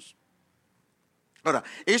 egoísmos. Ahora,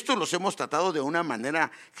 estos los hemos tratado de una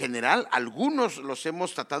manera general, algunos los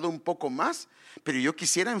hemos tratado un poco más, pero yo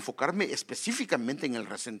quisiera enfocarme específicamente en el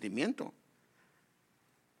resentimiento.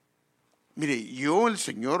 Mire, el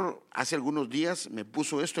Señor hace algunos días me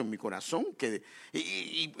puso esto en mi corazón,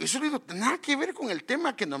 y eso no tiene nada que ver con el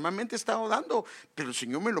tema que normalmente he estado dando, pero el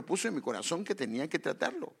Señor me lo puso en mi corazón que tenía que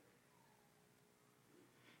tratarlo.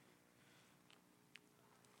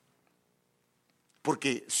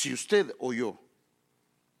 Porque si usted o yo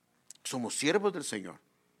somos siervos del Señor,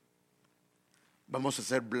 vamos a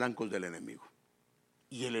ser blancos del enemigo.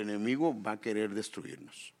 Y el enemigo va a querer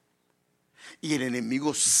destruirnos. Y el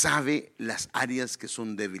enemigo sabe las áreas que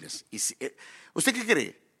son débiles. Y ¿usted qué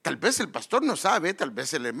cree? Tal vez el pastor no sabe, tal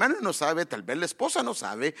vez el hermano no sabe, tal vez la esposa no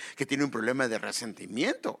sabe que tiene un problema de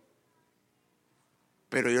resentimiento.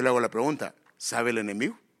 Pero yo le hago la pregunta, ¿sabe el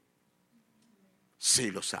enemigo? Sí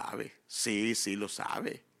lo sabe, sí lo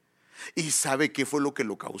sabe. ¿Y sabe qué fue lo que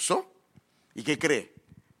lo causó? ¿Y qué cree?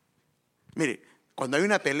 Mire, cuando hay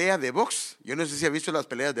una pelea de box, yo no sé si ha visto las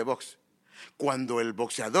peleas de box, cuando el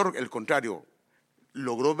boxeador, el contrario,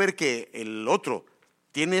 logró ver que el otro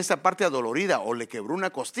tiene esa parte adolorida o le quebró una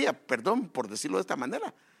costilla, perdón por decirlo de esta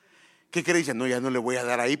manera, ¿qué cree? Dice, no, ya no le voy a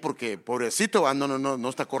dar ahí porque pobrecito, no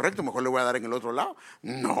está correcto, mejor le voy a dar en el otro lado.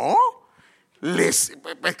 No, es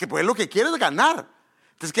que pues lo que quiere es ganar.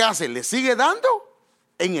 Entonces, ¿qué hace? Le sigue dando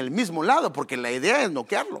en el mismo lado, porque la idea es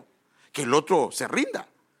noquearlo, que el otro se rinda.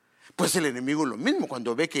 Pues el enemigo lo mismo,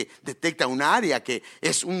 cuando ve que detecta una área que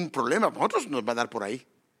es un problema, nosotros nos va a dar por ahí.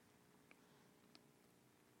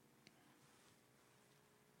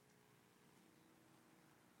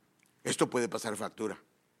 Esto puede pasar factura.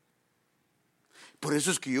 Por eso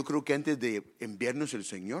es que yo creo que antes de enviarnos el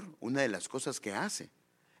Señor, una de las cosas que hace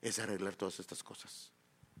es arreglar todas estas cosas.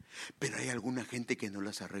 Pero hay alguna gente que no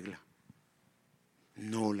las arregla.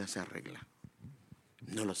 No las arregla.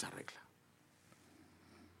 No las arregla.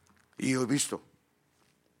 Y yo he visto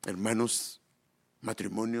hermanos,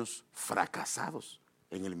 matrimonios fracasados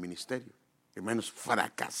en el ministerio. Hermanos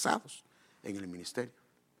fracasados en el ministerio.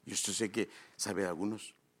 Y usted sé que sabe de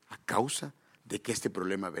algunos a causa de que este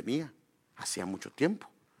problema venía hacía mucho tiempo.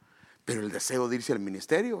 Pero el deseo de irse al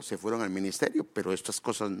ministerio, se fueron al ministerio, pero estas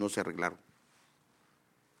cosas no se arreglaron.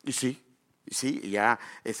 Y sí, ya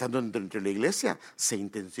estando dentro de la iglesia, se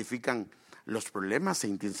intensifican los problemas, se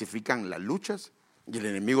intensifican las luchas. Y el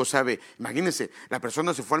enemigo sabe, imagínense, la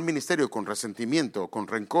persona se fue al ministerio con resentimiento, con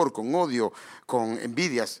rencor, con odio, con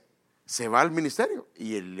envidias. Se va al ministerio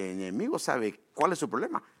y el enemigo sabe cuál es su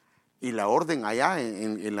problema. Y la orden allá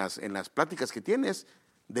en las pláticas que tienes,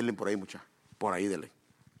 denle por ahí mucha, por ahí denle.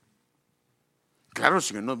 Claro, el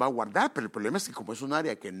Señor nos va a guardar, pero el problema es que como es un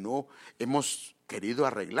área que no hemos querido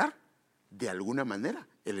arreglar, de alguna manera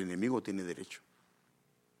el enemigo tiene derecho.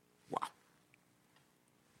 Wow.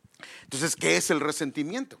 Entonces, ¿qué es el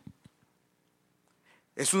resentimiento?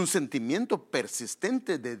 Es un sentimiento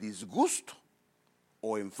persistente de disgusto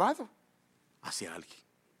o enfado hacia alguien.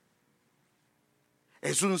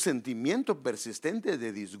 Es un sentimiento persistente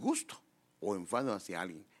de disgusto o enfado hacia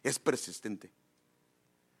alguien. Es persistente.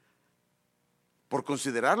 Por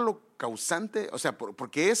considerarlo causante, o sea,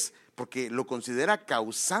 porque lo considera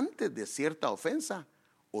causante de cierta ofensa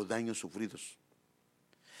o daños sufridos.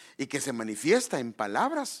 Y que se manifiesta en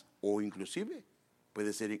palabras o inclusive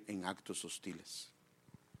puede ser en actos hostiles.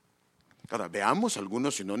 Ahora, veamos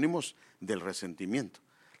algunos sinónimos del resentimiento.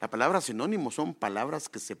 La palabra sinónimo son palabras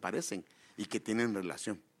que se parecen y que tienen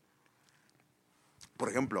relación. Por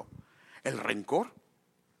ejemplo, el rencor,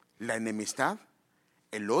 la enemistad,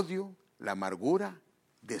 el odio, la amargura,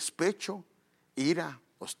 despecho, ira,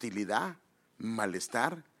 hostilidad,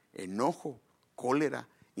 malestar, enojo, cólera,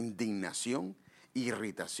 indignación,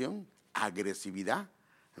 irritación, agresividad,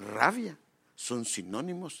 rabia, son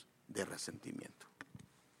sinónimos de resentimiento.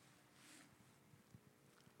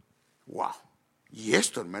 Wow. Y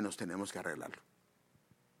esto, hermanos, tenemos que arreglarlo.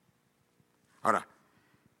 Ahora,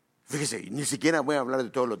 fíjese, ni siquiera voy a hablar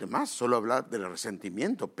de todos los demás, solo hablar del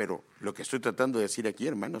resentimiento, pero lo que estoy tratando de decir aquí,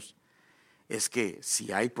 hermanos, es que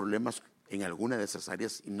si hay problemas en alguna de esas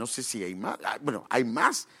áreas, y no sé si hay más, bueno, hay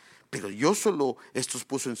más, pero yo solo estos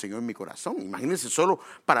puso el Señor en mi corazón. Imagínense, solo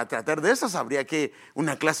para tratar de esas habría que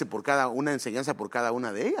una clase por una enseñanza por cada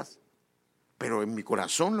una de ellas. Pero en mi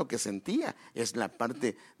corazón lo que sentía es la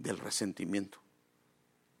parte del resentimiento.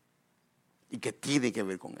 Y que tiene que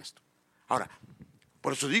ver con esto. Ahora,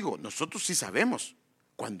 por eso digo, nosotros sí sabemos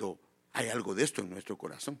cuando hay algo de esto en nuestro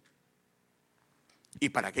corazón. Y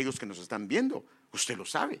para aquellos que nos están viendo, usted lo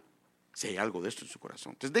sabe, si hay algo de esto en su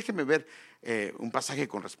corazón. Entonces déjeme ver un pasaje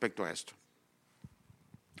con respecto a esto.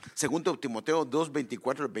 Segundo Timoteo 2,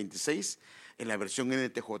 24 al 26, en la versión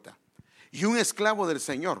NTJ. Y un esclavo del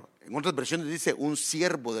Señor, en otras versiones dice un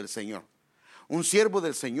siervo del Señor. Un siervo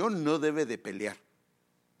del Señor no debe de pelear.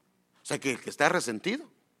 O sea que el que está resentido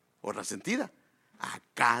o resentida, a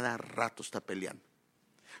cada rato está peleando.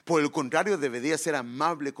 Por el contrario, debería ser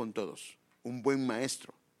amable con todos, un buen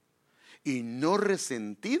maestro, y no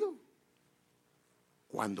resentido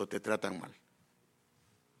cuando te tratan mal.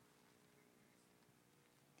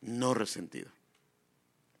 No resentido.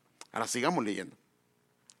 Ahora sigamos leyendo.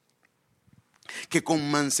 Que con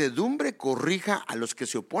mansedumbre corrija a los que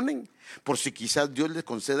se oponen, por si quizás Dios les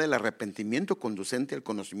conceda el arrepentimiento conducente al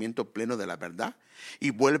conocimiento pleno de la verdad,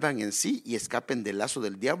 y vuelvan en sí y escapen del lazo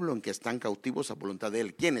del diablo en que están cautivos a voluntad de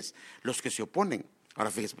él. ¿Quiénes? Los que se oponen. Ahora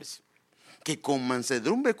fíjense, pues, que con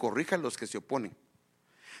mansedumbre corrija a los que se oponen.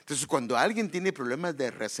 Entonces, cuando alguien tiene problemas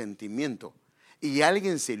de resentimiento y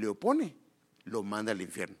alguien se le opone, lo manda al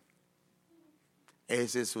infierno.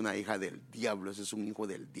 Esa es una hija del diablo, ese es un hijo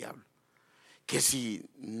del diablo. Que si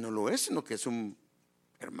no lo es, sino que es un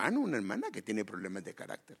hermano, una hermana que tiene problemas de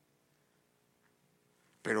carácter.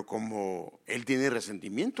 Pero como él tiene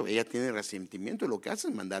resentimiento, ella tiene resentimiento, lo que hace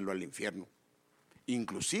es mandarlo al infierno.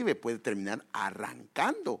 Inclusive puede terminar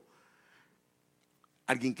arrancando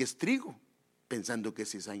a alguien que es trigo, pensando que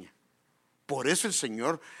es cizaña. Por eso el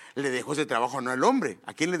Señor le dejó ese trabajo no al hombre.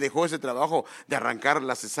 ¿A quién le dejó ese trabajo de arrancar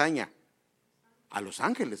la cizaña? A los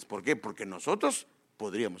ángeles. ¿Por qué? Porque nosotros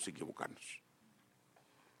podríamos equivocarnos.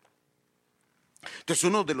 Entonces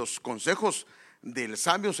uno de los consejos del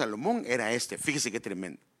sabio Salomón era este. Fíjese qué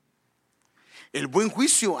tremendo. El buen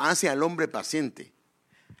juicio hace al hombre paciente,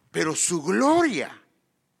 pero su gloria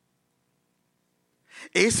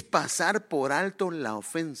es pasar por alto la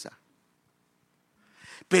ofensa.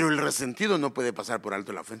 Pero el resentido no puede pasar por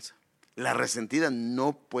alto la ofensa. La resentida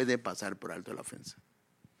no puede pasar por alto la ofensa.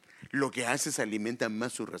 Lo que hace es alimenta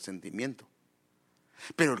más su resentimiento.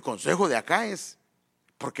 Pero el consejo de acá es,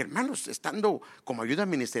 porque hermanos, estando como ayuda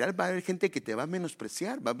ministerial va a haber gente que te va a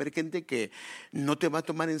menospreciar, va a haber gente que no te va a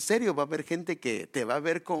tomar en serio, va a haber gente que te va a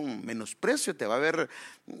ver con menosprecio, te va a ver,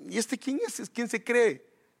 ¿y este quién es? ¿Quién se cree?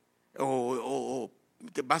 o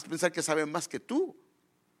te vas a pensar que sabe más que tú.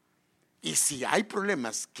 Y si hay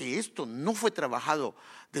problemas que esto no fue trabajado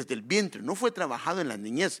desde el vientre, no fue trabajado en la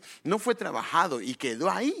niñez, no fue trabajado y quedó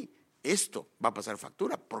ahí, esto va a pasar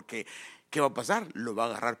factura, porque ¿qué va a pasar? Lo va a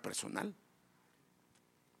agarrar personal.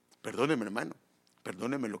 Perdóneme, hermano,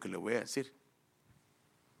 perdóneme lo que le voy a decir.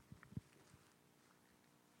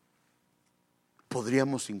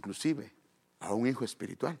 Podríamos inclusive a un hijo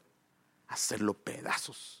espiritual hacerlo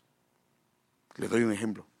pedazos. Le doy un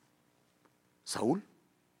ejemplo. Saúl.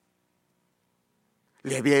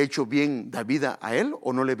 ¿Le había hecho bien David a él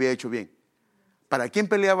o no le había hecho bien? ¿Para quién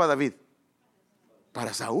peleaba David?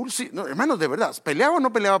 Para Saúl, sí. No, hermanos, de verdad, ¿peleaba o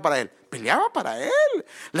no peleaba para él? Peleaba para él.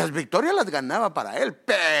 Las victorias las ganaba para él.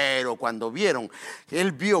 Pero cuando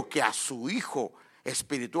él vio que a su hijo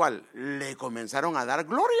espiritual le comenzaron a dar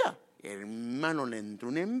gloria, hermano, le entró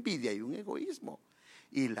una envidia y un egoísmo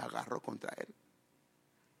y la agarró contra él.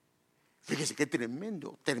 Fíjese qué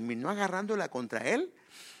tremendo. Terminó agarrándola contra él,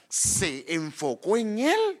 se enfocó en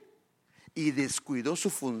él y descuidó su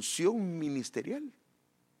función ministerial.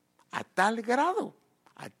 A tal grado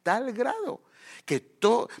que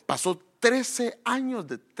pasó 13 años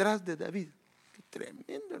detrás de David. Qué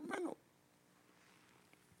tremendo, hermano.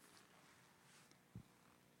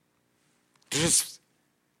 Entonces,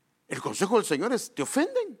 el consejo del Señor es: te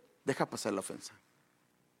ofenden, deja pasar la ofensa.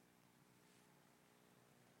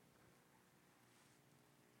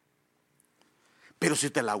 Pero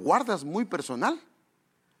si te la guardas muy personal,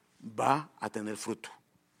 va a tener fruto.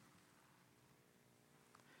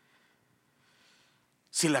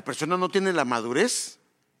 Si la persona no tiene la madurez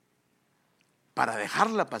para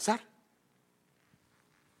dejarla pasar,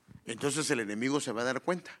 entonces el enemigo se va a dar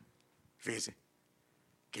cuenta. Fíjese,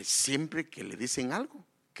 que siempre que le dicen algo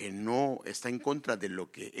que no está en contra de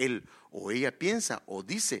lo que él o ella piensa o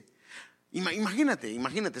dice, imagínate,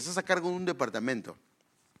 estás a cargo de un departamento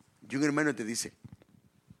y un hermano te dice: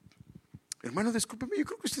 hermano, discúlpeme, yo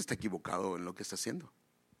creo que usted está equivocado en lo que está haciendo.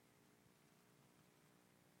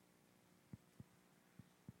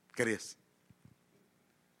 ¿Qué harías?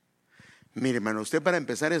 Mire, hermano, usted para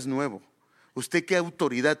empezar es nuevo. ¿Usted qué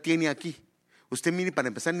autoridad tiene aquí? Usted, mire, para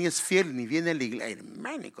empezar ni es fiel ni viene a la iglesia.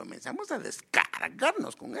 Hermano, y comenzamos a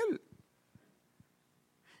descargarnos con él.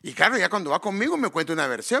 Y claro, ya cuando va conmigo me cuenta una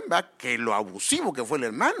versión, ¿va? Que lo abusivo que fue el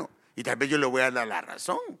hermano. Y tal vez yo le voy a dar la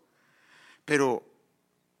razón. Pero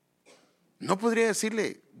no podría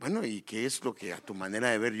decirle: bueno, ¿y qué es lo que a tu manera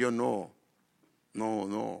de ver yo no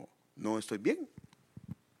estoy bien?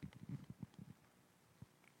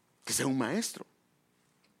 Que sea un maestro.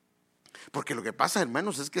 Porque lo que pasa,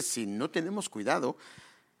 hermanos, es que si no tenemos cuidado,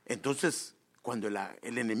 entonces cuando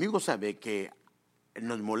el enemigo sabe que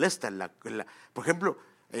nos molesta, por ejemplo,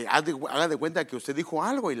 haga de cuenta que usted dijo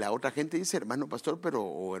algo y la otra gente dice: hermano pastor,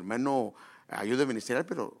 o hermano ayuda ministerial,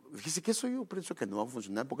 pero fíjese que eso yo pienso que no va a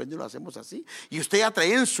funcionar porque no lo hacemos así. Y usted ya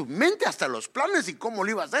traía en su mente hasta los planes y cómo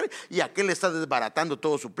lo iba a hacer, y a qué le está desbaratando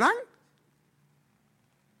todo su plan.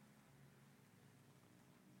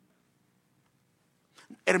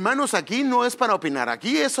 Hermanos, aquí no es para opinar,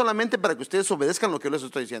 aquí es solamente para que ustedes obedezcan lo que yo les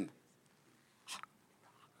estoy diciendo.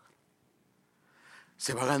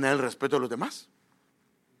 ¿Se va a ganar el respeto de los demás?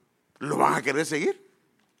 ¿Lo van a querer seguir?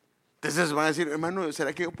 Entonces van a decir: hermano,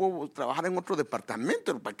 ¿será que yo puedo trabajar en otro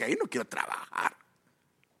departamento? Porque ahí no quiero trabajar.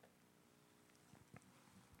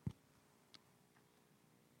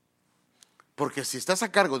 Porque si estás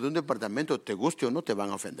a cargo de un departamento, te guste o no, te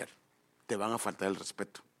van a ofender, te van a faltar el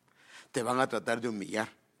respeto, te van a tratar de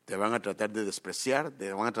humillar, te van a tratar de despreciar,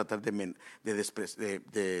 te van a tratar de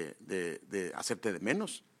hacerte de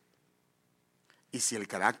menos. Y si el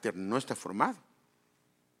carácter no está formado,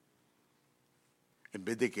 en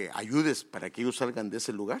vez de que ayudes para que ellos salgan de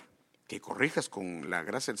ese lugar, que corrijas con la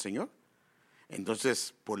gracia del Señor,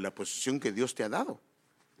 entonces por la posición que Dios te ha dado,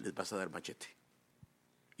 les vas a dar machete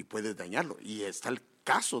y puedes dañarlo. Y está el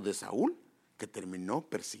caso de Saúl, que terminó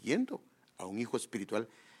persiguiendo a un hijo espiritual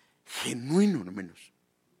genuino, no menos,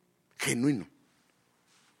 genuino.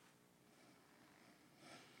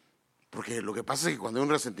 Porque lo que pasa es que cuando hay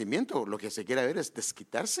un resentimiento, lo que se quiere ver es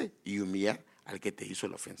desquitarse y humillar al que te hizo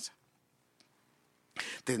la ofensa.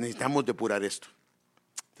 Entonces necesitamos depurar esto.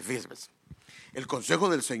 Fíjese, pues, el consejo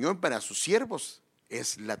del Señor para sus siervos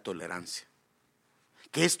es la tolerancia.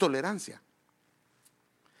 ¿Qué es tolerancia?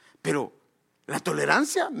 Pero la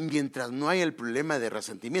tolerancia mientras no hay el problema de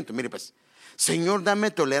resentimiento. Mire, pues, Señor,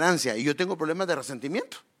 dame tolerancia y yo tengo problemas de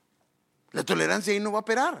resentimiento. La tolerancia ahí no va a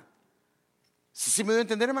operar. ¿Sí me doy a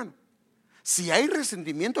entender, hermano? Si hay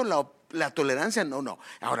resentimiento, la tolerancia no.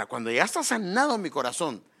 Ahora, cuando ya está sanado mi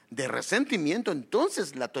corazón de resentimiento,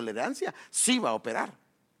 entonces la tolerancia sí va a operar.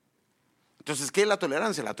 Entonces, ¿qué es la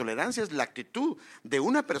tolerancia? La tolerancia es la actitud de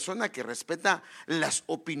una persona que respeta las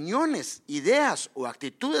opiniones, ideas o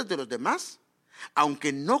actitudes de los demás,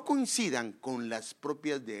 aunque no coincidan con las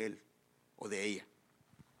propias de él o de ella.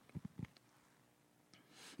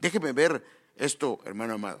 Déjeme ver esto,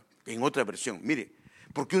 hermano amado, en otra versión. Mire,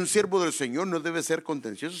 porque un siervo del Señor no debe ser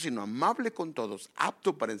contencioso, sino amable con todos,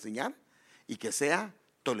 apto para enseñar y que sea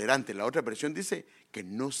tolerante. La otra versión dice que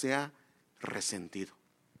no sea resentido,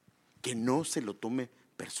 que no se lo tome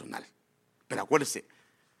personal. Pero acuérdese,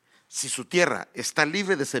 si su tierra está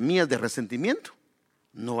libre de semillas de resentimiento,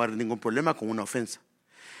 no va a haber ningún problema con una ofensa.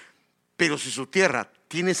 Pero si su tierra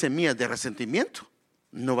tiene semillas de resentimiento,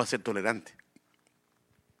 no va a ser tolerante.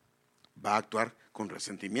 Va a actuar con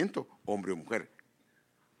resentimiento, hombre o mujer.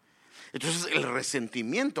 Entonces el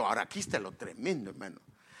resentimiento, ahora aquí está lo tremendo, hermano.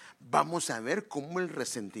 Vamos a ver cómo el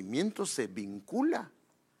resentimiento se vincula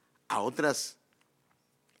a otras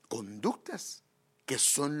conductas que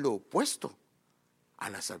son lo opuesto a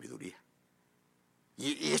la sabiduría.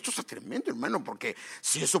 Y esto es tremendo, hermano, porque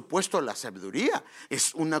si es opuesto a la sabiduría,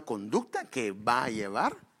 es una conducta que va a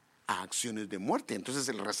llevar a acciones de muerte. Entonces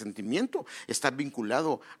el resentimiento está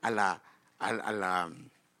vinculado a la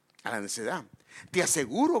necedad. Te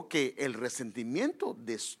aseguro que el resentimiento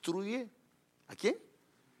destruye ¿a quién?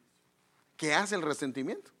 ¿Qué hace el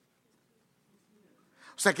resentimiento?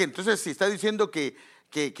 O sea que entonces si está diciendo que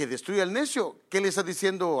destruye al necio, ¿qué le está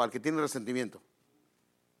diciendo al que tiene resentimiento?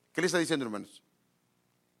 ¿Qué le está diciendo, hermanos?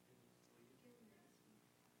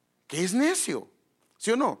 Que es necio,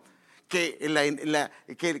 ¿sí o no? Que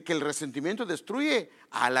el resentimiento destruye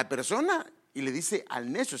a la persona y le dice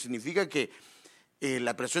al necio. Significa que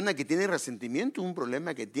la persona que tiene resentimiento, un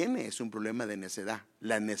problema que tiene es un problema de necedad.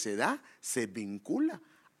 La necedad se vincula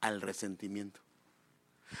al resentimiento.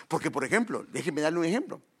 Porque, por ejemplo, déjeme darle un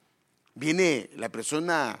ejemplo. Viene la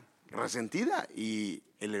persona resentida y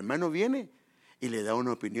el hermano viene y le da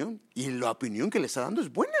una opinión. Y la opinión que le está dando es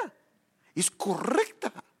buena, es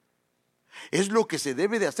correcta. Es lo que se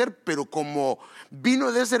debe de hacer, pero como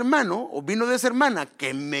vino de ese hermano o vino de esa hermana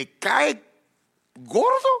que me cae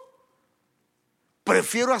gordo,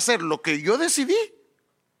 prefiero hacer lo que yo decidí.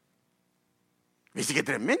 Dice que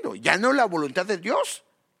tremendo, ya no es la voluntad de Dios.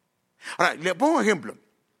 Ahora, le pongo un ejemplo.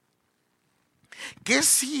 ¿Qué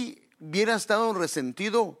si hubiera estado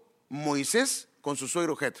resentido Moisés con su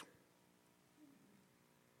suegro Jetro?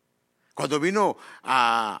 Cuando vino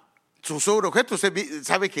a su suegro Jetro, usted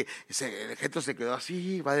sabe que Jetro se quedó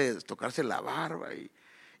así, va a tocarse la barba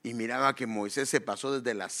y miraba que Moisés se pasó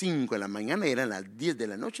desde las 5 de la mañana y eran las 10 de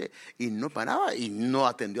la noche y no paraba y no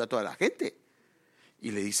atendió a toda la gente. Y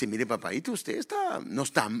le dice, mire papadito, usted está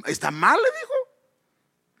mal, le dijo.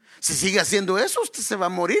 Si sigue haciendo eso, usted se va a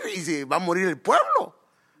morir y se va a morir el pueblo.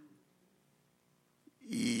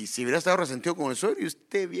 Y si hubiera estado resentido con el suegro, y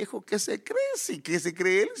usted viejo, ¿qué se cree? ¿Sí? ¿Qué se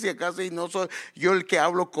cree él? Si acaso y no soy yo el que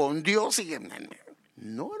hablo con Dios.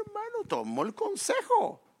 No, hermano, tomó el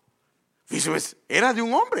consejo. Fíjese, pues, era de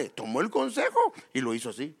un hombre, tomó el consejo y lo hizo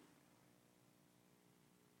así.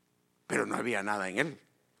 Pero no había nada en él.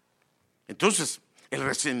 Entonces, el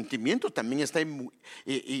resentimiento también está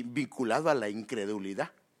vinculado a la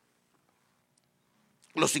incredulidad.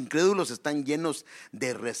 Los incrédulos están llenos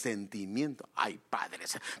de resentimiento. Ay, Padre,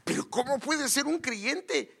 pero ¿cómo puede ser un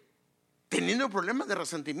creyente teniendo problemas de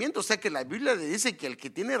resentimiento? O sea que la Biblia le dice que el que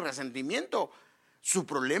tiene resentimiento, su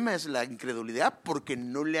problema es la incredulidad porque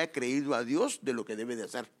no le ha creído a Dios de lo que debe de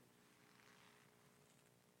hacer.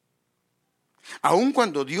 Aun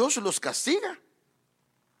cuando Dios los castiga,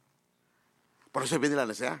 por eso viene la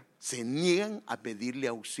necesidad, se niegan a pedirle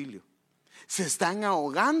auxilio. Se están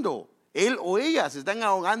ahogando. Él o ella se están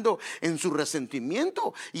ahogando en su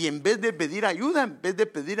resentimiento y en vez de pedir ayuda, en vez de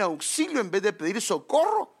pedir auxilio, en vez de pedir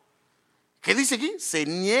socorro, ¿qué dice aquí? Se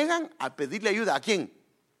niegan a pedirle ayuda. ¿A quién?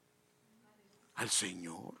 Al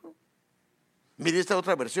Señor. Mire esta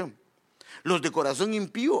otra versión. Los de corazón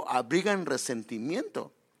impío abrigan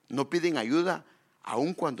resentimiento, no piden ayuda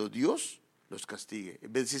aun cuando Dios los castigue.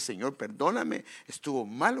 En vez de decir, Señor, perdóname, estuvo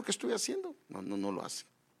mal lo que estoy haciendo, no lo hace.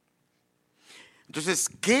 Entonces,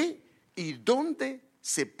 ¿qué y dónde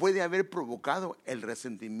se puede haber provocado el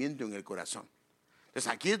resentimiento en el corazón?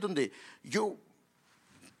 Entonces aquí es donde yo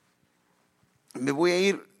me voy a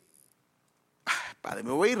ir, Padre,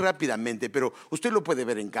 me voy a ir rápidamente, pero usted lo puede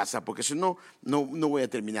ver en casa, porque si no, no voy a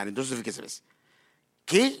terminar. Entonces fíjese,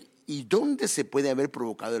 ¿qué y dónde se puede haber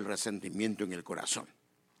provocado el resentimiento en el corazón?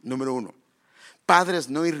 Número 1, padres,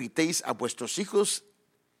 no irritéis a vuestros hijos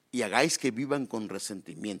y hagáis que vivan con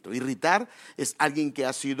resentimiento. Irritar es alguien que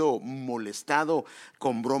ha sido molestado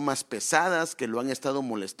con bromas pesadas, que lo han estado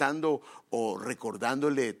molestando o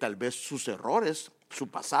recordándole tal vez sus errores, su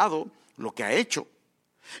pasado, lo que ha hecho.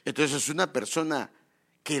 Entonces es una persona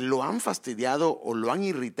que lo han fastidiado o lo han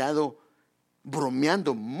irritado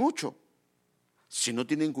bromeando mucho. Si no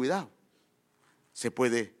tienen cuidado, se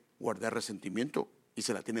puede guardar resentimiento y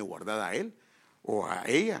se la tiene guardada a él o a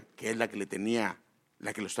ella, que es la que le tenía,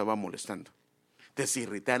 la que lo estaba molestando. Entonces,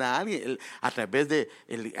 irritar a alguien a través de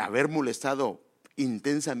haber molestado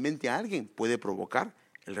intensamente a alguien puede provocar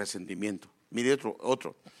el resentimiento. Mire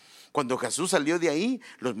otro. Cuando Jesús salió de ahí,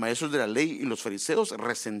 los maestros de la ley y los fariseos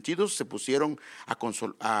resentidos se pusieron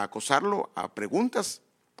a acosarlo a preguntas,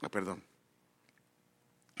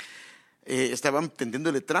 estaban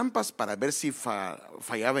tendiéndole trampas para ver si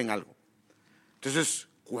fallaba en algo. Entonces,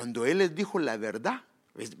 cuando él les dijo la verdad,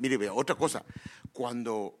 mire, otra cosa,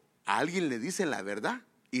 cuando a alguien le dice la verdad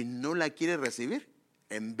y no la quiere recibir,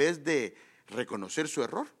 en vez de reconocer su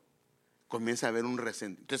error, comienza a haber un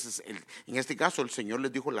resentimiento. Entonces, en este caso, el Señor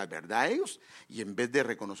les dijo la verdad a ellos y en vez de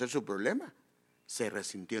reconocer su problema, se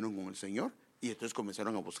resintieron con el Señor y entonces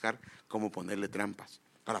comenzaron a buscar cómo ponerle trampas.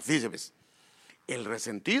 Ahora, fíjense, el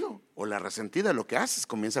resentido o la resentida lo que hace es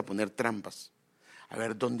comienza a poner trampas. A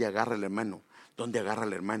ver, ¿dónde agarra el hermano? ¿Dónde agarra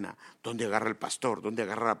la hermana? ¿Dónde agarra el pastor? ¿Dónde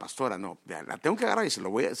agarra la pastora? No, la tengo que agarrar y se lo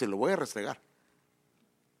voy a restregar.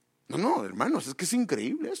 No, hermanos, es que es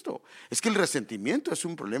increíble esto. Es que el resentimiento es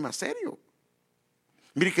un problema serio.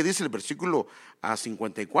 Mire que dice el versículo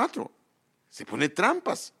 54. Se pone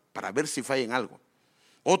trampas para ver si falla en algo.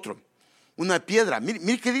 Otro, una piedra.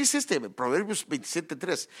 Mire que dice Proverbios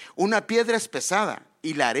 27:3. Una piedra es pesada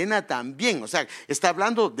y la arena también. O sea, está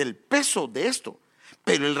hablando del peso de esto.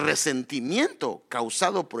 Pero el resentimiento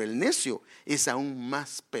causado por el necio es aún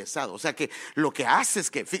más pesado. O sea que lo que hace es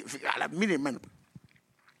que, mire hermano,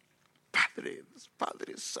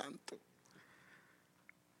 Padre Santo,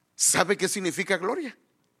 ¿sabe qué significa gloria?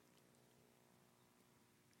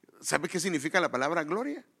 ¿Sabe qué significa la palabra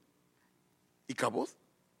gloria? Y cabod.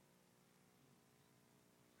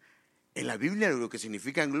 En la Biblia lo que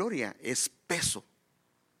significa gloria es peso.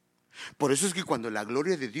 Por eso es que cuando la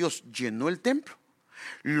gloria de Dios llenó el templo,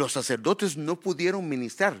 los sacerdotes no pudieron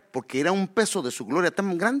ministrar porque era un peso de su gloria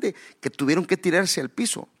tan grande que tuvieron que tirarse al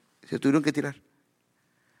piso. Se tuvieron que tirar.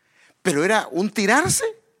 Pero era un tirarse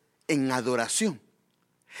en adoración,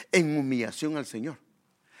 en humillación al Señor.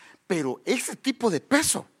 Pero ese tipo de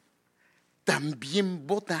peso también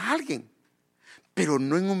bota a alguien, pero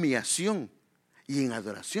no en humillación y en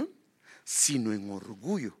adoración, sino en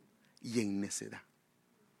orgullo y en necedad.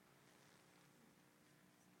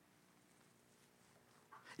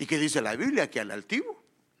 ¿Y qué dice la Biblia? Que al altivo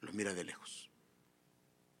lo mira de lejos.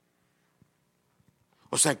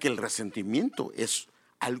 O sea que el resentimiento es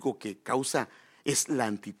algo que causa, es la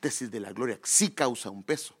antítesis de la gloria. Sí causa un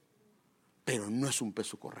peso, pero no es un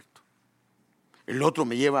peso correcto. El otro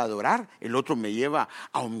me lleva a adorar, el otro me lleva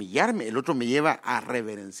a humillarme, el otro me lleva a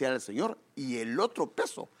reverenciar al Señor y el otro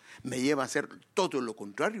peso me lleva a hacer todo lo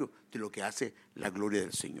contrario de lo que hace la gloria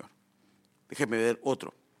del Señor. Déjeme ver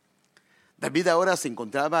otro. David ahora se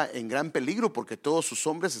encontraba en gran peligro porque todos sus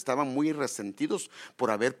hombres estaban muy resentidos por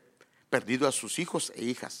haber perdido a sus hijos e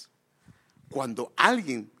hijas. Cuando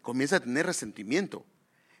alguien comienza a tener resentimiento,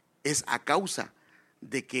 es a causa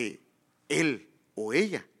de que él o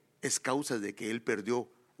ella, es causa de que él perdió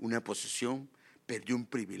una posesión, perdió un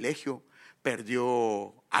privilegio,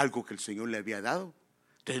 perdió algo que el Señor le había dado.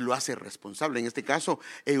 Entonces lo hace responsable. En este caso,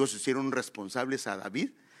 ellos hicieron responsables a David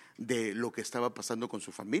de lo que estaba pasando con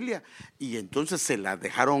su familia y entonces se la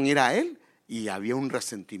dejaron ir a él y había un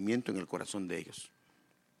resentimiento en el corazón de ellos.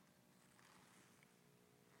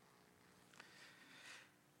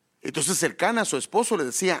 Entonces el Cana, su esposo, le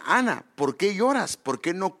decía: Ana, ¿por qué lloras? ¿Por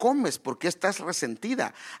qué no comes? ¿Por qué estás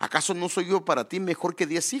resentida? ¿Acaso no soy yo para ti mejor que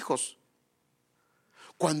 10 hijos?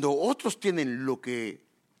 Cuando otros tienen lo que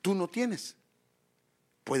tú no tienes,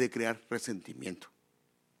 puede crear resentimiento.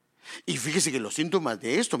 Y fíjese que los síntomas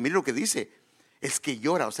de esto, mire lo que dice, es que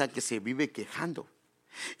llora, o sea que se vive quejando.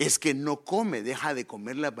 Es que no come, deja de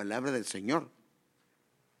comer la palabra del Señor.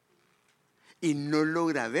 Y no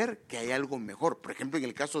logra ver que hay algo mejor. Por ejemplo, en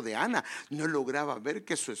el caso de Ana, no lograba ver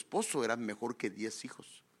que su esposo era mejor que 10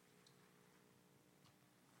 hijos.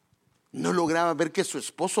 No lograba ver que su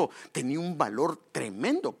esposo tenía un valor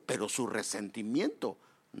tremendo, pero su resentimiento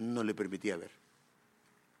no le permitía ver.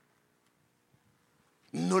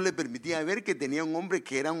 No le permitía ver que tenía un hombre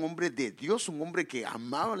que era un hombre de Dios, un hombre que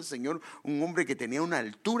amaba al Señor, un hombre que tenía una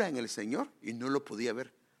altura en el Señor, y no lo podía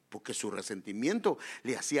ver, porque su resentimiento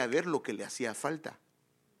le hacía ver lo que le hacía falta.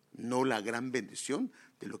 no la gran bendición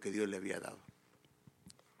de lo que Dios le había dado.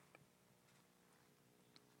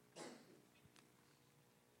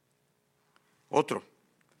 Otro,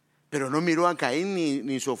 pero no miró a Caín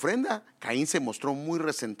ni su ofrenda. Caín se mostró muy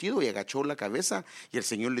resentido y agachó la cabeza, y el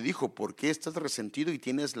Señor le dijo: ¿por qué estás resentido y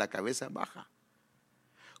tienes la cabeza baja?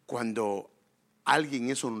 Cuando alguien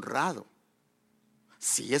es honrado,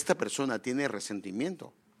 si esta persona tiene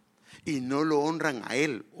resentimiento y no lo honran a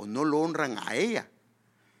él o no lo honran a ella,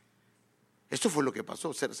 esto fue lo que pasó.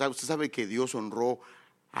 Usted sabe que Dios honró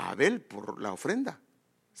a Abel por la ofrenda.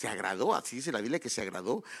 Se agradó, así dice la Biblia, que se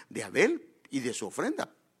agradó de Abel y de su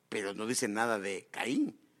ofrenda, pero no dice nada de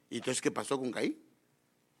Caín. ¿Y entonces qué pasó con Caín?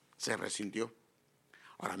 Se resintió.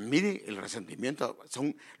 Ahora mire, el resentimiento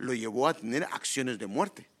lo llevó a tener acciones de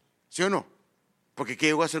muerte, ¿sí o no? Porque ¿qué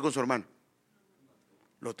llegó a hacer con su hermano?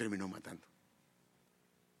 Lo terminó matando.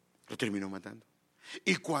 Lo terminó matando.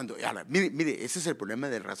 Y cuando, ahora, mire, ese es el problema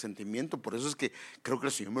del resentimiento. Por eso es que creo que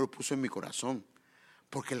el Señor me lo puso en mi corazón,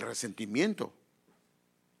 porque el resentimiento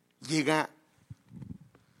llega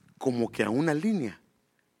como que a una línea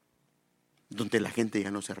donde la gente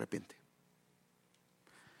ya no se arrepiente,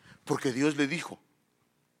 porque Dios le dijo: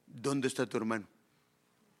 ¿dónde está tu hermano?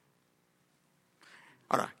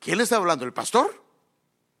 Ahora, ¿quién le estaba hablando? ¿El pastor?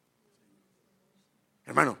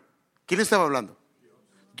 Hermano, ¿quién le estaba hablando?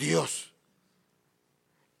 Dios.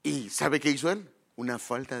 ¿Y sabe qué hizo él? Una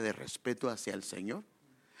falta de respeto hacia el Señor,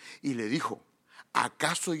 y le dijo: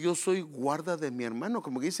 ¿acaso yo soy guarda de mi hermano?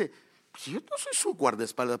 Como que dice: si yo no soy su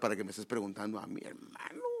guardaespaldas para que me estés preguntando a mi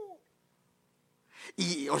hermano.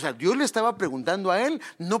 Y, o sea, Dios le estaba preguntando a él,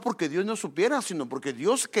 no porque Dios no supiera, sino porque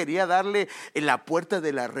Dios quería darle la puerta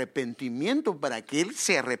del arrepentimiento para que él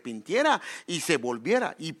se arrepintiera y se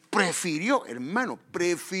volviera. Y prefirió, hermano,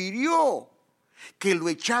 prefirió que lo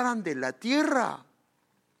echaran de la tierra.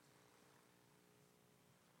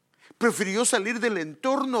 Prefirió salir del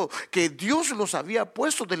entorno que Dios los había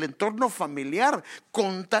puesto, del entorno familiar,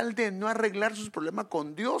 con tal de no arreglar sus problemas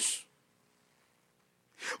con Dios.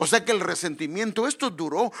 O sea que el resentimiento, esto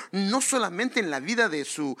duró no solamente en la vida de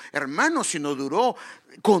su hermano, sino duró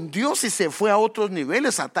con Dios y se fue a otros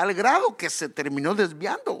niveles, a tal grado que se terminó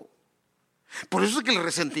desviando. Por eso es que el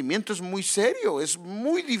resentimiento es muy serio, es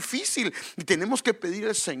muy difícil, y tenemos que pedir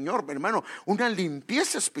al Señor, hermano, una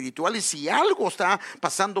limpieza espiritual. Y si algo está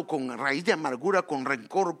pasando con raíz de amargura, con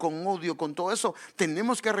rencor, con odio, con todo eso,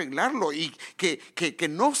 tenemos que arreglarlo, y que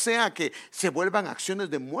no sea que se vuelvan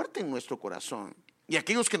acciones de muerte en nuestro corazón. Y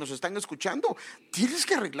aquellos que nos están escuchando, tienes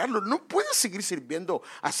que arreglarlo. No puedes seguir sirviendo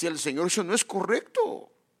hacia el Señor, eso no es correcto.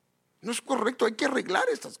 No es correcto, hay que arreglar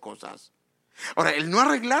estas cosas. Ahora, el no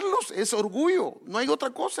arreglarlos es orgullo, no hay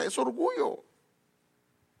otra cosa, es orgullo.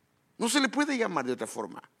 No se le puede llamar de otra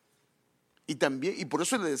forma. Y también, y por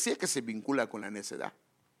eso le decía que se vincula con la necedad.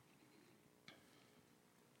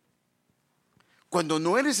 Cuando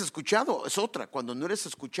no eres escuchado es otra. Cuando no eres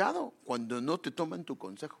escuchado, cuando no te toman tu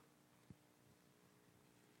consejo.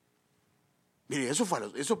 Mire,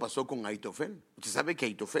 eso pasó con Aitofel. Usted sabe que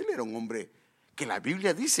Aitofel era un hombre que la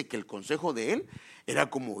Biblia dice que el consejo de él era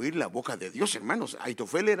como oír la boca de Dios, hermanos.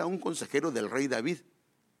 Aitofel era un consejero del rey David.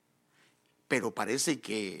 Pero parece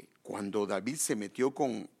que cuando David se metió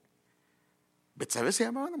con Betsabé, se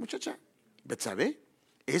llamaba la muchacha, Betsabé,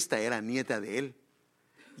 esta era nieta de él,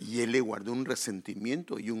 y él le guardó un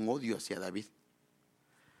resentimiento y un odio hacia David.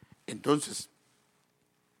 Entonces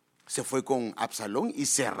se fue con Absalón y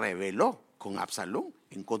se rebeló con Absalón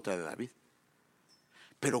en contra de David.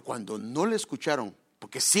 Pero cuando no le escucharon,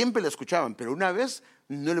 porque siempre le escuchaban, pero una vez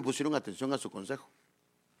no le pusieron atención a su consejo.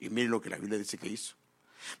 Y miren lo que la Biblia dice que hizo.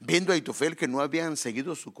 Viendo a Aitofel que no habían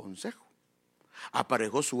seguido su consejo,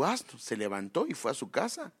 aparejó su asno, se levantó y fue a su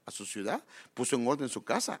casa, a su ciudad, puso en orden su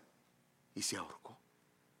casa y se ahorcó.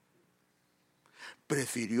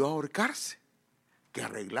 Prefirió ahorcarse que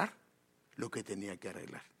arreglar lo que tenía que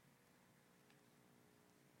arreglar.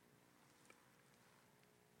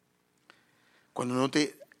 Cuando no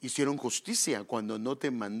te hicieron justicia, cuando no te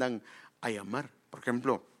mandan a llamar. Por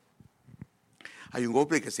ejemplo, hay un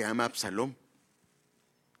hombre que se llama Absalón.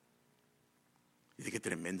 Dice que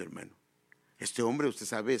tremendo, hermano. Este hombre, usted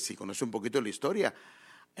sabe, si conoce un poquito la historia,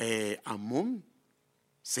 Amón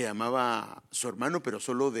se llamaba su hermano, pero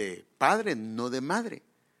solo de padre, no de madre.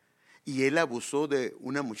 Y él abusó de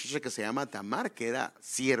una muchacha que se llama Tamar, que era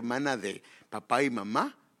sí hermana de papá y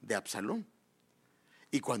mamá de Absalón.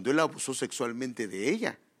 Y cuando él abusó sexualmente de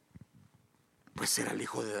ella, pues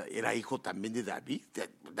era hijo también de David.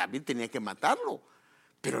 David tenía que matarlo,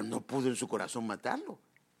 pero no pudo en su corazón matarlo.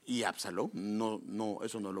 Y Absalón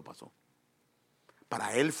eso no lo pasó.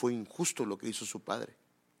 Para él fue injusto lo que hizo su padre.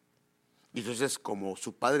 Y entonces, como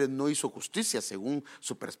su padre no hizo justicia según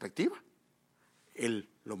su perspectiva, él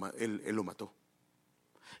lo mató.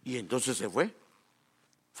 Y entonces se fue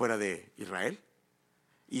fuera de Israel.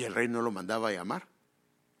 Y el rey no lo mandaba a llamar.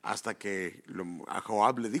 Hasta que a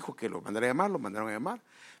Joab le dijo que lo mandara a llamar, lo mandaron a llamar.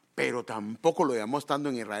 Pero tampoco lo llamó estando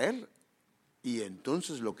en Israel. Y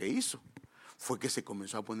entonces lo que hizo fue que se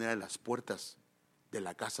comenzó a poner a las puertas de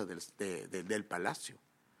la casa del palacio.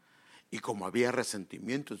 Y como había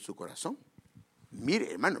resentimiento en su corazón,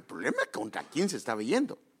 mire, hermano, el problema es contra quién se estaba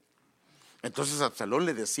yendo. Entonces Absalón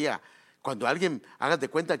le decía, cuando alguien, hagas de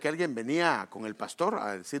cuenta que alguien venía con el pastor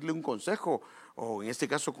a decirle un consejo, o en este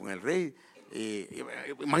caso con el rey,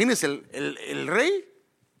 imagínense, el rey,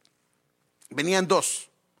 venían dos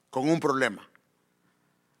con un problema.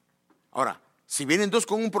 Ahora, si vienen dos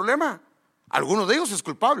con un problema, alguno de ellos es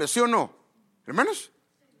culpable, ¿sí o no? Hermanos,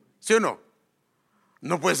 ¿sí o no?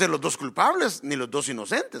 No pueden ser los dos culpables ni los dos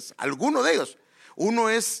inocentes, alguno de ellos. Uno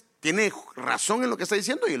tiene razón en lo que está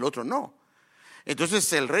diciendo y el otro no.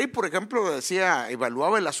 Entonces el rey, por ejemplo,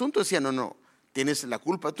 evaluaba el asunto, decía, no, tienes la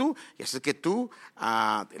culpa tú, y así que tú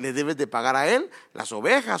le debes de pagar a él las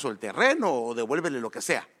ovejas o el terreno o devuélvele lo que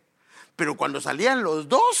sea. Pero cuando salían los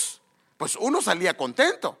dos, pues uno salía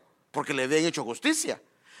contento porque le habían hecho justicia,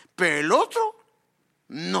 pero el otro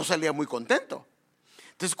no salía muy contento.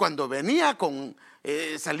 Entonces cuando venía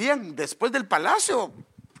salían después del palacio,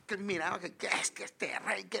 que miraba que es que este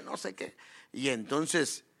rey, que no sé qué, y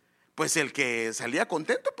entonces pues el que salía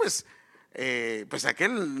contento, pues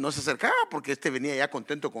aquel no se acercaba porque venía ya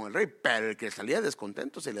contento con el rey, pero el que salía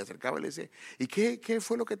descontento se le acercaba y le decía, ¿y qué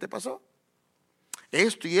fue lo que te pasó?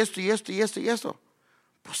 Esto y esto y esto y esto y esto.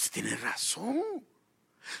 Pues tienes razón.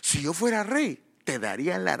 Si yo fuera rey, te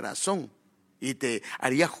daría la razón y te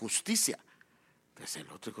haría justicia. Entonces el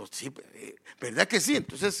otro dijo, sí, ¿verdad que sí?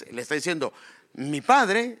 Entonces le está diciendo, mi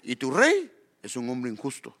padre y tu rey es un hombre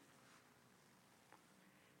injusto.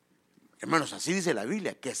 Hermanos, así dice la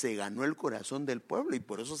Biblia, que se ganó el corazón del pueblo y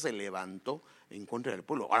por eso se levantó en contra del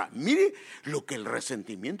pueblo. Ahora, mire lo que el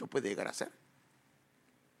resentimiento puede llegar a ser.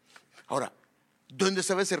 Ahora, ¿dónde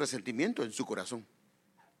estaba ese resentimiento? En su corazón.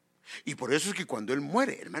 Y por eso es que cuando él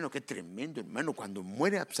muere, hermano, qué tremendo, hermano, cuando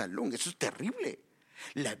muere Absalón, eso es terrible.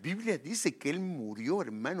 La Biblia dice que él murió,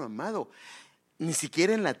 hermano amado, ni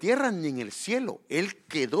siquiera en la tierra ni en el cielo. Él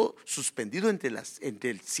quedó suspendido entre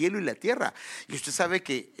el cielo y la tierra. Y usted sabe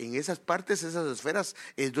que en esas partes, esas esferas,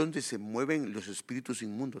 es donde se mueven los espíritus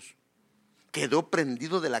inmundos. Quedó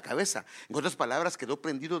prendido de la cabeza. En otras palabras, quedó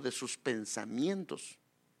prendido de sus pensamientos.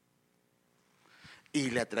 Y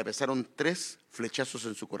le atravesaron 3 flechazos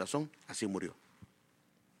en su corazón. Así murió.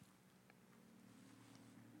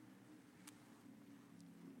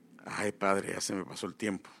 Ay, Padre, ya se me pasó el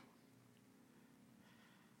tiempo.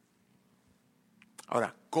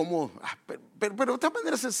 Ahora, ¿cómo? Pero de todas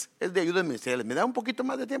maneras es de ayuda ministerial. ¿Me da un poquito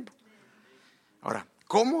más de tiempo? Ahora,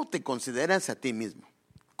 ¿cómo te consideras a ti mismo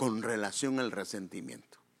con relación al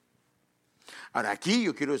resentimiento? Ahora, aquí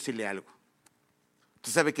yo quiero decirle algo.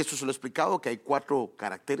 Usted sabe que esto se lo he explicado, que hay 4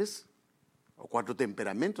 caracteres o 4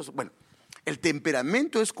 temperamentos. Bueno, el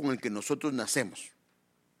temperamento es con el que nosotros nacemos.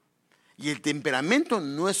 Y el temperamento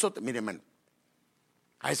no es otro. Mire, hermano,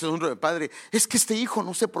 a veces uno de padre, es que este hijo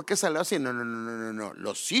no sé por qué salió así. No.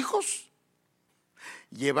 Los hijos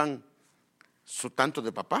llevan su tanto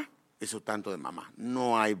de papá y su tanto de mamá.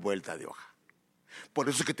 No hay vuelta de hoja. Por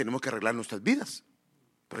eso es que tenemos que arreglar nuestras vidas,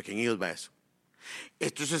 porque en ellos va eso.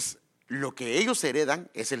 Entonces, lo que ellos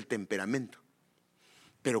heredan es el temperamento.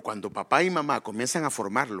 Pero cuando papá y mamá comienzan a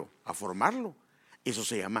formarlo, eso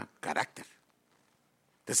se llama carácter.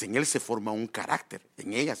 Entonces en él se forma un carácter,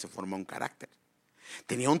 en ella se forma un carácter.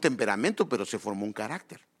 Tenía un temperamento, pero se formó un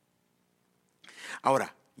carácter.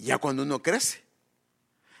 Ahora, ya cuando uno crece,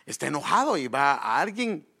 está enojado y va a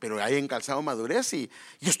alguien, pero hay encalzado madurez y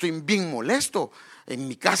yo estoy bien molesto en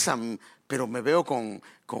mi casa, pero me veo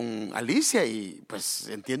con Alicia y pues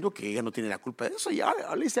entiendo que ella no tiene la culpa de eso. Y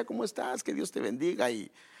Alicia, ¿cómo estás? Que Dios te bendiga. Y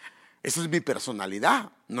eso es mi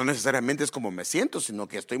personalidad. No necesariamente es como me siento, sino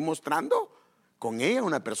que estoy mostrando con ella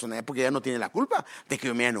una personalidad, porque ella no tiene la culpa de que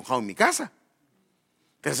yo me haya enojado en mi casa.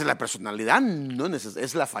 Entonces la personalidad no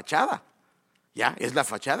es la fachada, ¿ya? Es la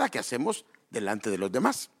fachada que hacemos delante de los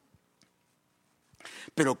demás.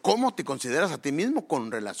 Pero ¿cómo te consideras a ti mismo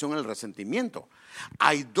con relación al resentimiento?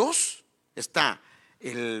 Hay 2, está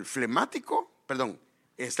el flemático,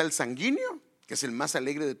 está el sanguíneo, que es el más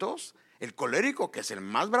alegre de todos, el colérico, que es el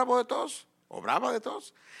más bravo de todos, o brava de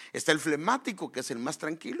todos, está el flemático, que es el más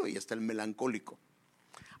tranquilo, y está el melancólico.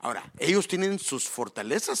 Ahora, ellos tienen sus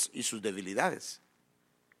fortalezas y sus debilidades.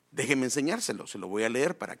 Déjenme enseñárselo, se lo voy a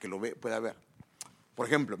leer para que lo pueda ver. Por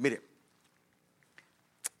ejemplo, mire,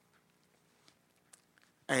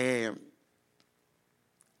 Eh,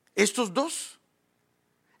 estos dos,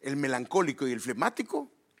 el melancólico y el flemático,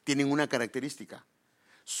 tienen una característica.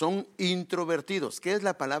 Son introvertidos. ¿Qué es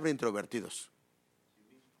la palabra introvertidos?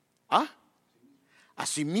 ¿Ah?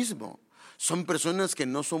 Asimismo. Son personas que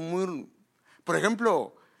no son muy... Por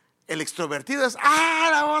ejemplo, el extrovertido es,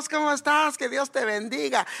 la voz, ¿cómo estás? Que Dios te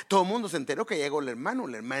bendiga. Todo el mundo se enteró que llegó el hermano o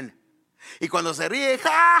la hermana. Y cuando se ríe,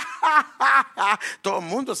 todo el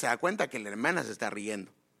mundo se da cuenta que la hermana se está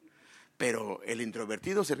riendo. Pero el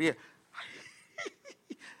introvertido se ríe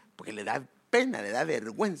porque le da pena, le da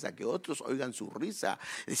vergüenza que otros oigan su risa.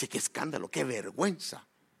 Dice, qué escándalo, qué vergüenza.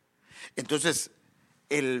 Entonces,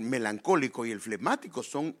 el melancólico y el flemático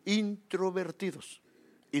son introvertidos.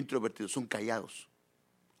 Introvertidos, son callados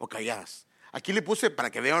o calladas. Aquí le puse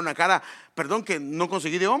para que vean una cara, perdón que no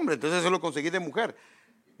conseguí de hombre, entonces eso lo conseguí de mujer.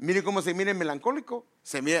 Mire cómo se mira el melancólico.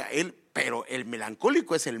 Se mira él, pero el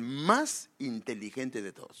melancólico es el más inteligente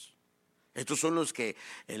de todos. Estos son los que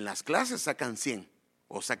en las clases sacan 100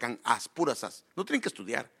 o sacan as, puras as. No tienen que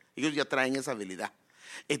estudiar, ellos ya traen esa habilidad.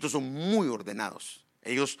 Estos son muy ordenados.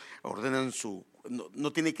 Ellos ordenan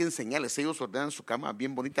no tienen que enseñarles, ellos ordenan su cama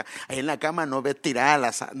bien bonita. Ahí en la cama no ve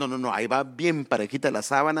tirada no, ahí va bien parejita las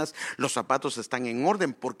sábanas, los zapatos están en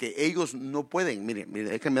orden porque ellos no pueden. Mire,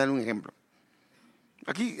 déjenme darle un ejemplo.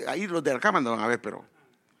 Aquí, ahí los de la cama no van a ver, pero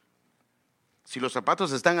si los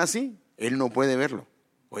zapatos están así, él no puede verlo.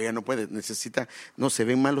 O ella no puede, no se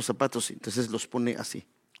ven mal los zapatos, entonces los pone así,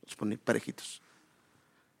 los pone parejitos.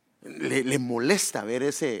 Le molesta ver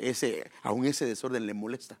aún ese desorden, le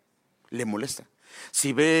molesta.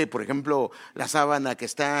 Si ve, por ejemplo, la sábana que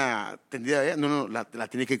está tendida allá, la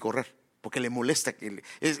tiene que correr, porque le molesta,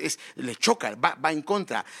 le choca, va en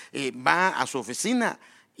contra, va a su oficina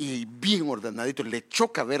y bien ordenadito, le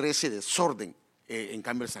choca ver ese desorden. En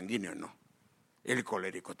cambio el sanguíneo no, el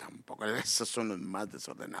colérico tampoco, esos son los más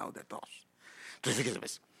desordenados de todos. Entonces fíjese,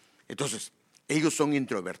 ¿ves? Entonces, ellos son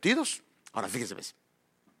introvertidos. Ahora fíjese, ¿ves?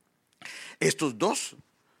 Estos dos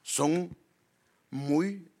son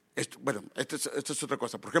muy... esto es otra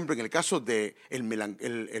cosa. Por ejemplo, en el caso del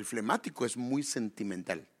el flemático es muy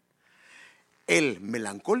sentimental. El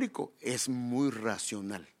melancólico es muy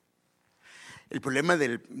racional. El problema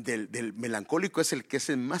del melancólico es el que es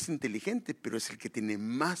el más inteligente, pero es el que tiene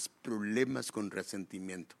más problemas con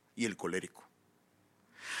resentimiento, y el colérico.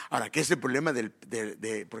 Ahora, ¿qué es el problema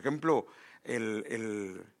por ejemplo,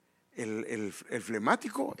 el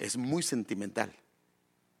flemático? Es muy sentimental.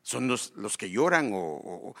 Son los que lloran,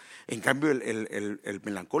 en cambio el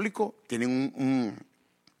melancólico tienen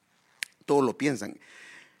todo lo piensan.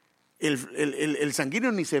 El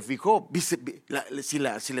sanguíneo ni se fijó. Si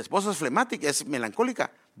la esposa es flemática, es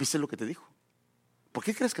melancólica, ¿viste lo que te dijo? ¿Por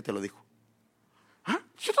qué crees que te lo dijo?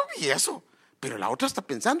 Yo no vi eso. Pero la otra está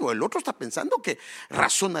pensando, el otro está pensando que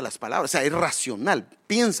razona las palabras, o sea, es racional,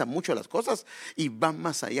 piensa mucho las cosas y va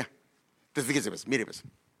más allá. Entonces fíjese, pues, mire, pues,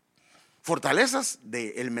 fortalezas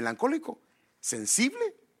del melancólico: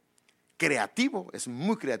 sensible, creativo, es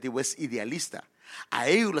muy creativo, es idealista. A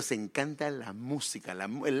ellos les encanta la música,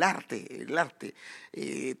 el arte,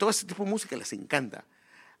 todo ese tipo de música les encanta.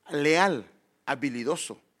 Leal,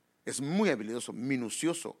 habilidoso, es muy habilidoso,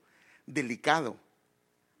 minucioso, delicado,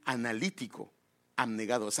 analítico,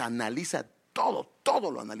 abnegado, o sea, analiza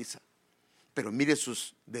todo lo analiza. Pero mire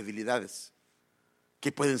sus debilidades,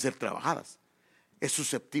 que pueden ser trabajadas. Es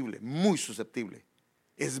susceptible, muy susceptible,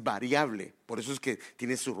 es variable, por eso es que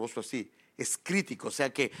tiene su rostro así. Es crítico, o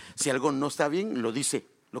sea que si algo no está bien, lo dice,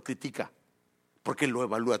 lo critica, porque lo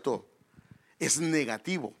evalúa todo. Es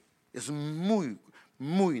negativo, es muy,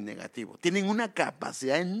 muy negativo. Tienen una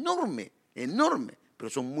capacidad enorme, pero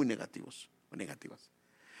son muy negativos o negativas.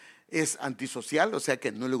 Es antisocial, o sea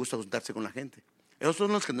que no le gusta juntarse con la gente. Esos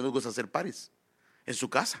son los que no les gusta hacer paris en su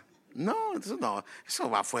casa. No, eso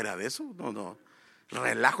va fuera de eso. No,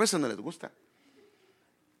 relajo, eso no les gusta.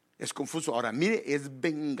 Es confuso. Ahora, mire, es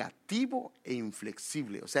vengativo e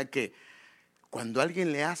inflexible. O sea que cuando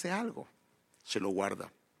alguien le hace algo, se lo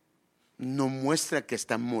guarda. No muestra que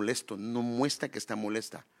está molesto, no muestra que está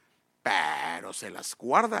molesta, pero se las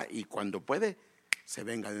guarda y cuando puede, se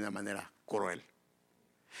venga de una manera cruel.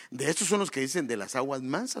 De estos son los que dicen: de las aguas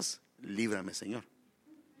mansas, líbrame, Señor.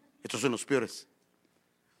 Estos son los peores,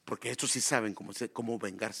 porque estos sí saben cómo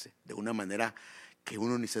vengarse de una manera que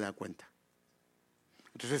uno ni se da cuenta.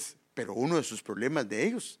 Entonces, pero uno de sus problemas de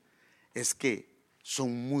ellos es que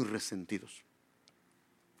son muy resentidos.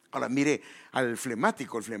 Ahora mire al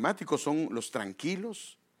flemático. El flemático son los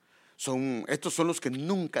tranquilos, estos son los que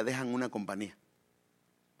nunca dejan una compañía.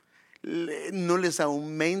 no les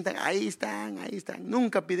aumentan, ahí están,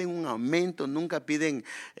 nunca piden un aumento, nunca piden,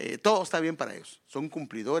 todo está bien para ellos, son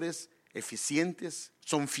cumplidores, eficientes,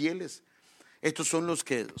 son fieles. Estos son los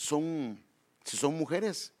que son, si son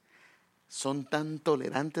mujeres, son tan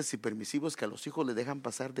tolerantes y permisivos que a los hijos les dejan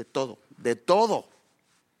pasar de todo, de todo,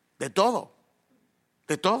 de todo,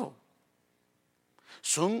 de todo.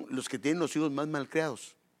 Son los que tienen los hijos más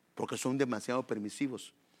malcriados, porque son demasiado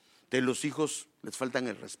permisivos. Entonces los hijos les faltan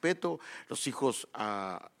el respeto, los hijos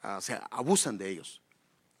se abusan de ellos.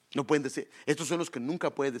 No pueden decir, estos son los que nunca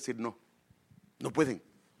pueden decir no, no pueden.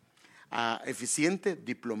 Eficiente,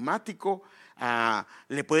 diplomático,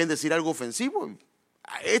 le pueden decir algo ofensivo.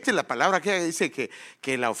 Esta es la palabra que dice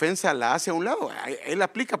que la ofensa la hace a un lado. Él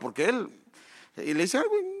aplica porque él le dice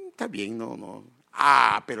algo, está bien, no.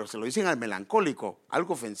 Pero se lo dicen al melancólico,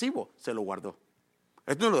 algo ofensivo, se lo guardó.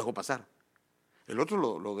 Esto no lo dejó pasar. El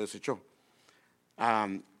otro lo desechó.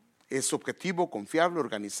 Es objetivo, confiable,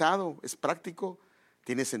 organizado, es práctico,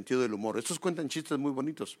 tiene sentido del humor. Estos cuentan chistes muy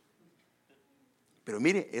bonitos. Pero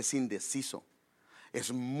mire, es indeciso,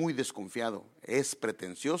 es muy desconfiado, es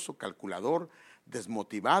pretencioso, calculador,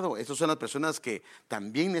 desmotivado. Estas son las personas que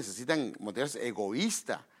también necesitan motivarse.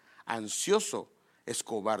 Egoísta, ansioso, es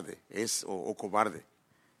cobarde, o cobarde.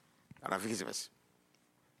 Ahora fíjese más.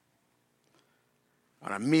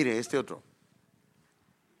 Ahora mire este otro.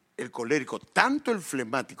 El colérico, tanto el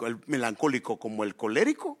flemático, el melancólico como el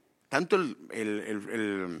colérico, tanto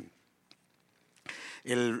el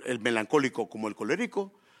melancólico como el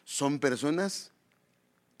colérico son personas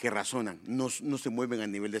que razonan, no se mueven a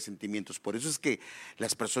nivel de sentimientos. Por eso es que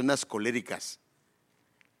las personas coléricas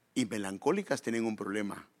y melancólicas tienen un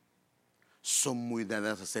problema. Son muy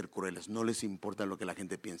dadas a ser crueles, no les importa lo que la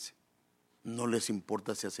gente piense, no les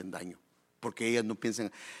importa si hacen daño, porque ellas no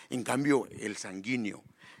piensan. En cambio, el sanguíneo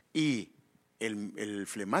y el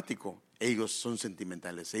flemático, ellos son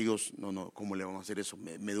sentimentales. Ellos, no, ¿cómo le vamos a hacer eso?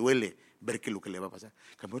 Me duele ver que lo que le va a pasar.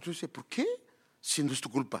 En cambio, otro dice, ¿por qué? Si no es tu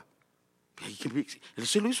culpa. Él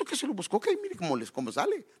se lo hizo, que se lo buscó, que mire cómo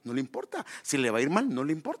sale, no le importa. Si le va a ir mal, no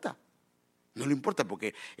le importa. No le importa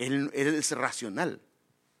porque él es racional.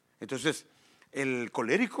 Entonces, el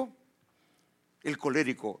colérico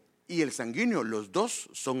y el sanguíneo, los dos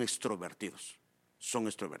son extrovertidos.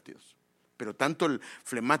 Pero tanto el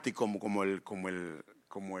flemático como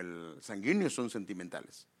el sanguíneo son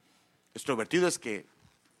sentimentales. Extrovertido es que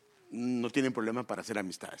no tienen problema para hacer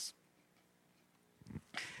amistades.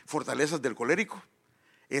 Fortalezas del colérico: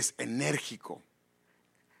 es enérgico,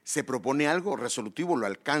 se propone algo resolutivo, lo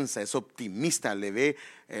alcanza, es optimista, le ve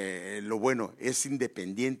lo bueno, es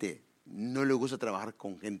independiente, no le gusta trabajar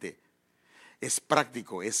con gente, es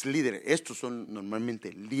práctico, es líder. Estos son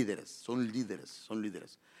normalmente líderes, son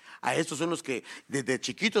líderes. A estos son los que desde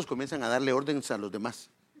chiquitos comienzan a darle órdenes a los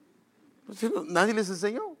demás. Nadie les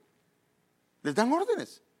enseñó, les dan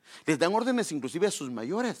órdenes inclusive a sus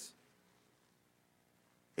mayores.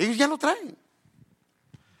 Ellos ya lo traen.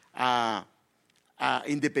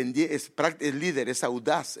 Independiente, es líder, es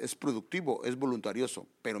audaz, es productivo, es voluntarioso.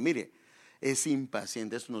 Pero mire, es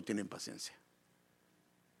impaciente, eso no tienen paciencia.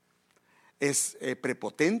 Es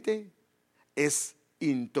prepotente, es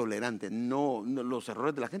intolerante. No, los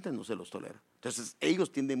errores de la gente no se los tolera. Entonces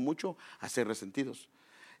ellos tienden mucho a ser resentidos.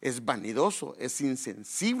 Es vanidoso, es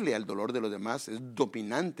insensible al dolor de los demás, es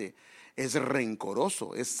dominante, es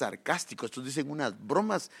rencoroso, es sarcástico. Estos dicen unas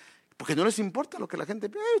bromas porque no les importa lo que la gente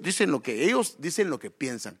piensa. Ellos dicen lo que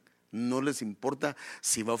piensan. No les importa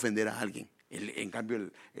si va a ofender a alguien. En cambio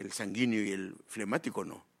el sanguíneo y el flemático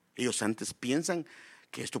no. Ellos antes piensan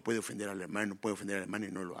que esto puede ofender al hermano,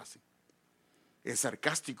 y no lo hacen. Es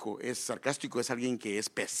sarcástico, es alguien que es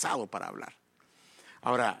pesado para hablar.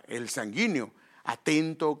 Ahora, el sanguíneo,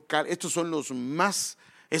 atento, estos son los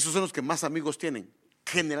que más amigos tienen.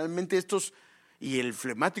 Generalmente estos, y el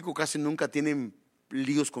flemático casi nunca tienen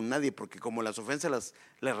líos con nadie, porque como las ofensas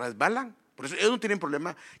les resbalan, por eso ellos no tienen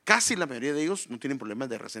problema. Casi la mayoría de ellos no tienen problemas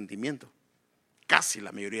de resentimiento. Casi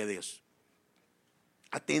la mayoría de ellos.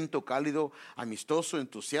 Atento, cálido, amistoso,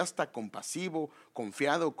 entusiasta, compasivo,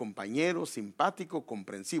 confiado, compañero, simpático,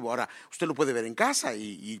 comprensivo. Ahora, usted lo puede ver en casa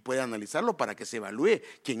y puede analizarlo para que se evalúe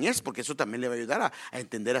quién es, porque eso también le va a ayudar a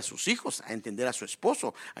entender a sus hijos, a entender a su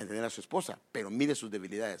esposo, a entender a su esposa. Pero mire sus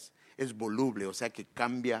debilidades. Es voluble, o sea que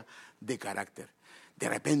cambia de carácter. De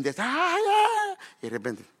repente, y de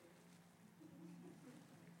repente,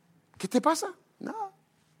 ¿qué te pasa? Nada.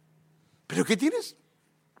 ¿Pero qué tienes?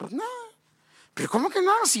 Pues nada. ¿Pero cómo que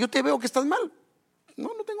nada? Si yo te veo que estás mal. No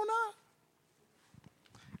tengo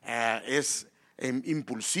nada. Es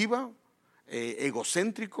impulsiva,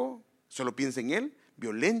 egocéntrico, solo piensa en él,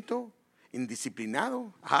 violento,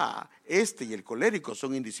 indisciplinado, y el colérico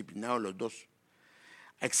son indisciplinados los dos.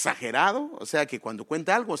 Exagerado, o sea que cuando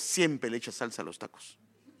cuenta algo siempre le echa salsa a los tacos.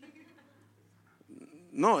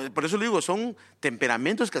 No, por eso le digo, son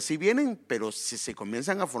temperamentos que así vienen, pero si se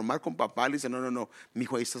comienzan a formar con papá, le dicen, no, mi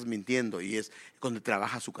hijo, ahí estás mintiendo, y es cuando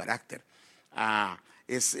trabaja su carácter.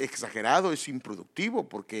 Es exagerado, es improductivo,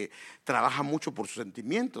 porque trabaja mucho por sus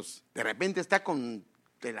sentimientos. De repente está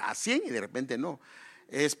a 100 y de repente no.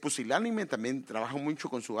 Es pusilánime, también trabaja mucho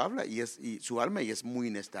con su habla y su alma, y es muy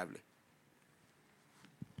inestable.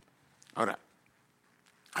 Ahora,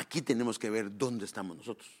 aquí tenemos que ver dónde estamos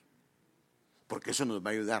nosotros, porque eso nos va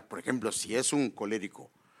a ayudar. Por ejemplo, si es un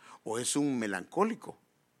colérico o es un melancólico,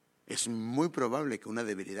 es muy probable que una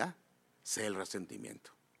debilidad sea el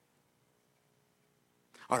resentimiento.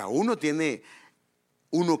 Ahora, uno que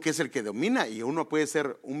es el que domina, y uno puede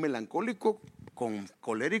ser un melancólico con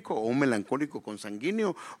colérico, o un melancólico con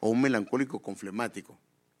sanguíneo, o un melancólico con flemático,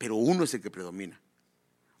 pero uno es el que predomina.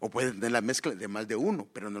 O puede tener la mezcla de más de uno,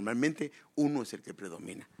 pero normalmente uno es el que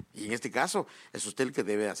predomina. Y en este caso es usted el que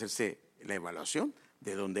debe hacerse la evaluación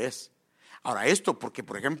de dónde es. Ahora, esto porque,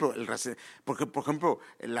 por ejemplo,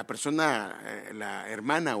 la persona, la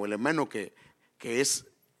hermana o el hermano que es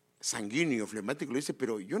sanguíneo, flemático, le dice,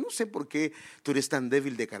 pero yo no sé por qué tú eres tan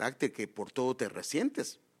débil de carácter que por todo te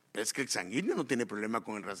resientes. Pero es que el sanguíneo no tiene problema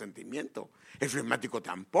con el resentimiento, el flemático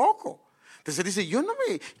tampoco. Entonces dice, la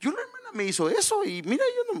hermana me hizo eso y mira,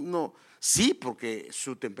 yo no. Sí, porque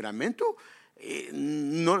su temperamento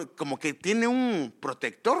como que tiene un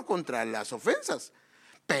protector contra las ofensas.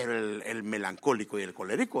 Pero el melancólico y el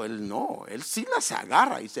colérico, él no, él sí las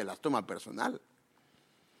agarra y se las toma personal.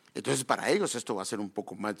 Entonces para ellos esto va a ser un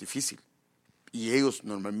poco más difícil. Y ellos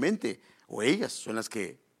normalmente, o ellas, son las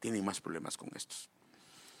que tienen más problemas con estos.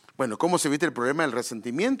 Bueno, ¿cómo se evita el problema del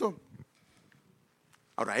resentimiento?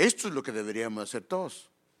 Ahora, esto es lo que deberíamos hacer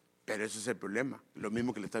todos, pero ese es el problema, lo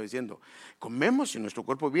mismo que le estaba diciendo. Comemos y nuestro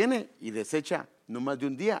cuerpo viene y desecha no más de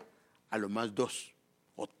un día, a lo más 2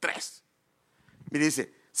 o 3. Mire,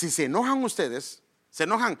 dice, si se enojan ustedes, se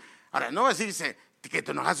enojan, ahora no va a decirse que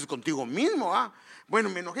te enojaste contigo mismo, bueno,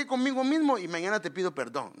 me enojé conmigo mismo y mañana te pido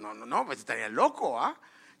perdón. No, pues estaría loco,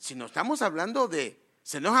 Si no estamos hablando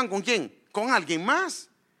 ¿se enojan con quién? Con alguien más.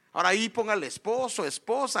 Ahora ahí póngale esposo,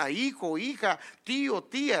 esposa, hijo, hija, tío,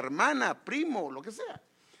 tía, hermana, primo, lo que sea.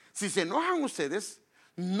 Si se enojan ustedes,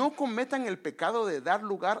 no cometan el pecado de dar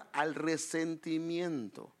lugar al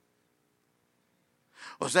resentimiento.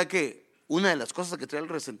 O sea que una de las cosas que trae el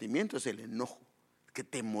resentimiento es el enojo. Que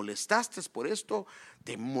te molestaste por esto,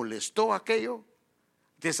 te molestó aquello.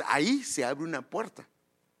 Entonces ahí se abre una puerta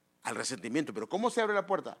al resentimiento. Pero ¿cómo se abre la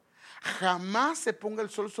puerta? Jamás se ponga el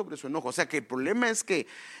sol sobre su enojo. O sea que el problema es que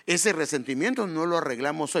ese resentimiento no lo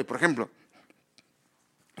arreglamos hoy. Por ejemplo,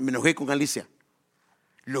 me enojé con Alicia.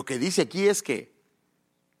 Lo que dice aquí es que,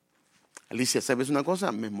 Alicia, ¿sabes una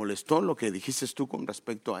cosa? Me molestó lo que dijiste tú con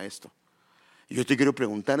respecto a esto. Y yo te quiero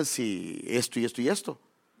preguntar si esto y esto y esto.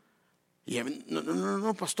 Y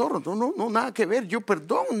no, pastor, no, nada que ver. Yo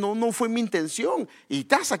perdón, no fue mi intención. Y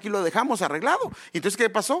aquí lo dejamos arreglado. Entonces, ¿qué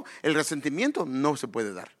pasó? El resentimiento no se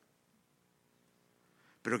puede dar.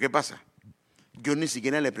 Pero ¿qué pasa? Yo ni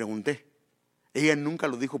siquiera le pregunté. Ella nunca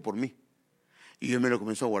lo dijo por mí. Y yo me lo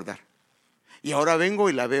comenzó a guardar. Y ahora vengo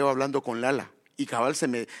y la veo hablando con Lala. Y cabal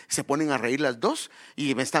se ponen a reír las dos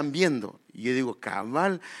y me están viendo. Y yo digo,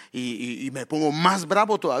 cabal, y me pongo más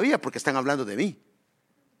bravo todavía porque están hablando de mí.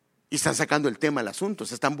 Y están sacando el tema del asunto,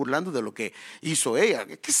 se están burlando de lo que hizo ella.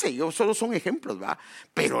 ¿Qué sé yo? Solo son ejemplos, ¿va?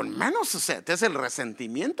 Pero hermanos, o sea, entonces el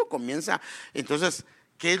resentimiento comienza. Entonces,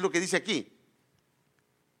 ¿qué es lo que dice aquí?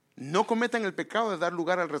 No cometan el pecado de dar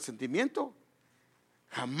lugar al resentimiento.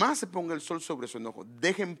 Jamás se ponga el sol sobre su enojo.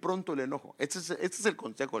 Dejen pronto el enojo. Este es el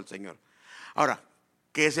consejo del Señor. Ahora,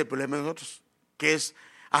 ¿qué es el problema de nosotros? ¿Qué es?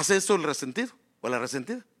 ¿Hace eso el resentido o la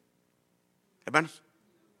resentida? Hermanos,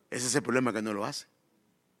 ese es el problema, que no lo hace.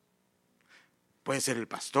 Puede ser el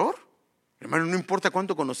pastor. Hermano, no importa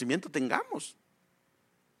cuánto conocimiento tengamos.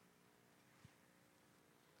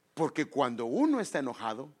 Porque cuando uno está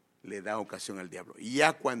enojado, le da ocasión al diablo. Y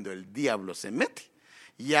ya cuando el diablo se mete,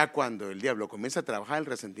 ya cuando el diablo comienza a trabajar el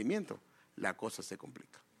resentimiento, la cosa se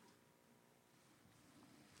complica.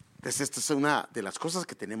 Entonces, esta es una de las cosas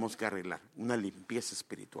que tenemos que arreglar, una limpieza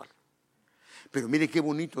espiritual. Pero mire qué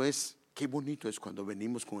bonito es cuando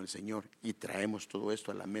venimos con el Señor y traemos todo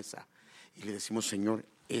esto a la mesa y le decimos, Señor,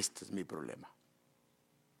 este es mi problema.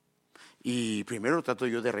 Y primero trato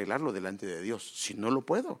yo de arreglarlo delante de Dios. Si no lo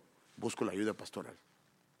puedo, busco la ayuda pastoral.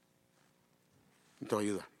 Y todo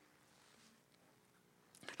ayuda.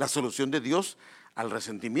 La solución de Dios al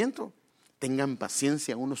resentimiento Tengan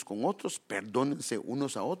paciencia unos con otros, perdónense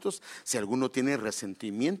unos a otros. Si alguno tiene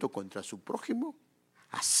resentimiento contra su prójimo,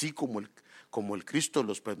 así como el Cristo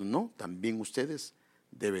los perdonó, también ustedes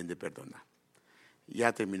deben de perdonar.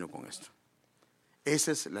 Ya termino con esto.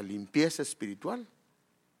 Esa es la limpieza espiritual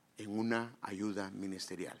en una ayuda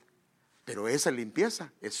ministerial. Pero esa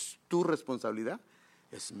limpieza es tu responsabilidad,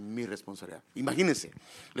 es mi responsabilidad. Imagínense,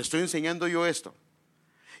 le estoy enseñando yo esto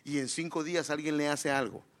y en 5 días alguien le hace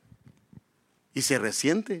algo y se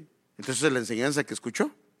resiente. Entonces la enseñanza que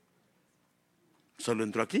escuchó solo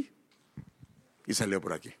entró aquí y salió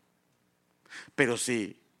por aquí. Pero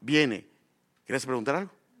si viene, ¿quieres preguntar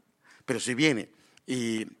algo? Pero si viene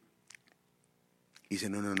y dice,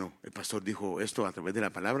 no, el pastor dijo esto a través de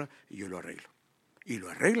la palabra y yo lo arreglo. Y lo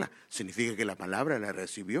arregla, significa que la palabra la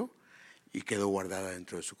recibió y quedó guardada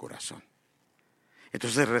dentro de su corazón.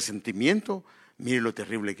 Entonces el resentimiento, mire lo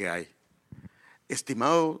terrible que hay.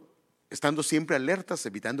 Estimado, estando siempre alertas,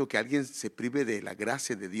 evitando que alguien se prive de la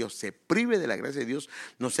gracia de Dios, se prive de la gracia de Dios,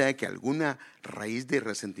 no sea que alguna raíz de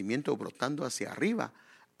resentimiento brotando hacia arriba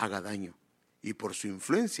haga daño. Y por su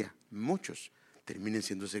influencia, muchos terminen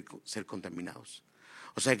siendo ser contaminados.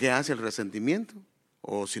 O sea, ¿qué hace el resentimiento?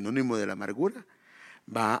 O sinónimo de la amargura,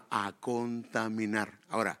 va a contaminar.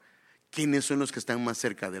 Ahora, ¿quiénes son los que están más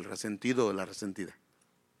cerca del resentido o de la resentida?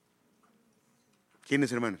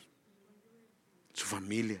 ¿Quiénes, hermanos? Su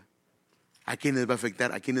familia. ¿A quiénes va a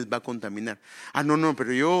afectar? ¿A quiénes va a contaminar? No,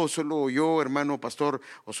 pero solo yo, hermano pastor,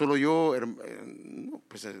 o solo yo, no,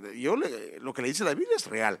 pues lo que le dice la Biblia es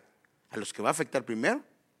real. A los que va a afectar primero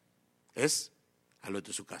es a los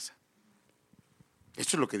de su casa.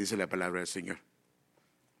 Esto es lo que dice la palabra del Señor.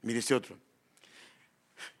 Mire este otro.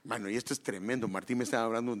 Mano, y esto es tremendo. Martín me estaba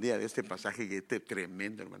hablando un día de este pasaje que es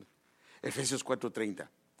tremendo, hermano. Efesios 4:30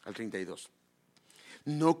 al 32.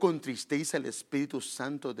 No contristéis al Espíritu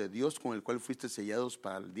Santo de Dios, con el cual fuiste sellados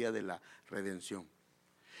para el día de la redención.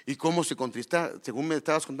 ¿Y cómo se contrista? Según me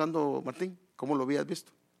estabas contando, Martín, ¿cómo lo habías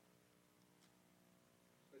visto?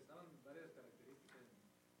 Pues estaban varias características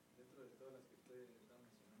dentro de todas las que usted estaba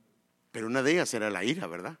mencionando. Pero una de ellas era la ira,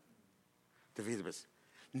 ¿verdad? ¿Te fijas?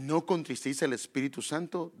 No contristéis al Espíritu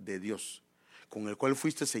Santo de Dios, con el cual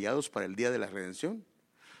fuiste sellados para el día de la redención.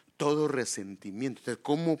 Todo resentimiento. Entonces,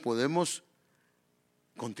 ¿cómo podemos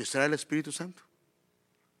contristar al Espíritu Santo?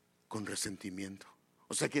 Con resentimiento.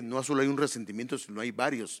 O sea que no solo hay un resentimiento, sino hay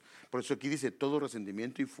varios. Por eso aquí dice: todo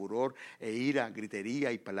resentimiento y furor e ira,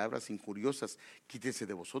 gritería y palabras injuriosas, quítese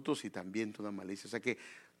de vosotros, y también toda malicia. O sea que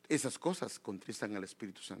esas cosas contristan al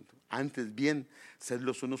Espíritu Santo. Antes bien, sed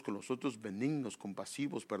los unos con los otros benignos,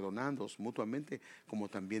 compasivos, perdonándoos mutuamente, como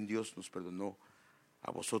también Dios nos perdonó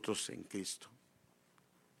a vosotros en Cristo.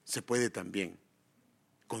 Se puede también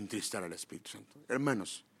contristar al Espíritu Santo.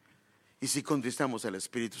 Hermanos, ¿y si contristamos al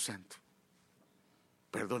Espíritu Santo?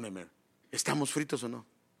 Perdóneme, ¿estamos fritos o no?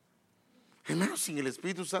 Hermanos, sin el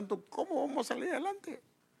Espíritu Santo, ¿cómo vamos a salir adelante?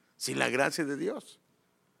 Sin la gracia de Dios.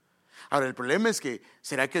 Ahora, el problema es que,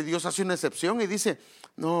 ¿será que Dios hace una excepción y dice: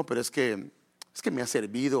 no, pero es que me ha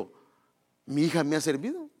servido, mi hija me ha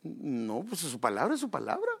servido? No, pues su palabra es su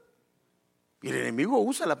palabra. Y el enemigo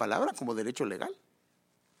usa la palabra como derecho legal.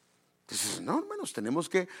 Entonces, no, hermanos, tenemos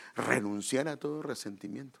que renunciar a todo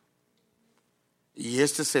resentimiento. Y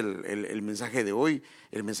este es el mensaje de hoy,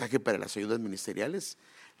 el mensaje para las ayudas ministeriales: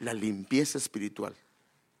 la limpieza espiritual.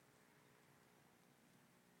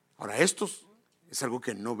 Ahora, esto es algo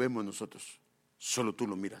que no vemos nosotros, solo tú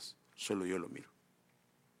lo miras, solo yo lo miro.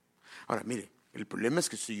 Ahora, mire, el problema es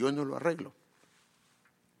que si yo no lo arreglo,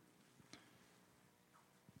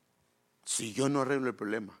 si yo no arreglo el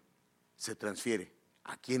problema, se transfiere.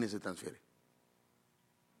 ¿A quiénes se transfiere?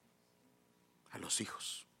 A los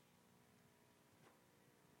hijos.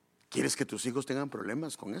 ¿Quieres que tus hijos tengan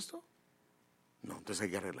problemas con esto? No, entonces hay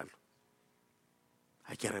que arreglarlo.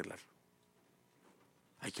 Hay que arreglarlo.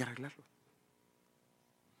 Hay que arreglarlo.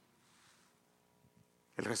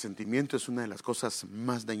 El resentimiento es una de las cosas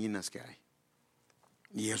más dañinas que hay.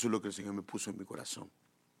 Y eso es lo que el Señor me puso en mi corazón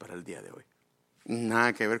para el día de hoy.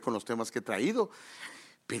 Nada que ver con los temas que he traído,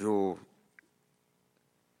 pero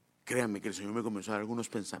créanme que el Señor me comenzó a dar algunos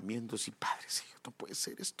pensamientos y: Padre, Señor, no puede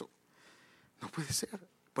ser esto. No puede ser.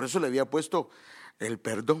 Por eso le había puesto el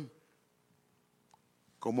perdón,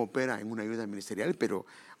 cómo opera en una ayuda ministerial. Pero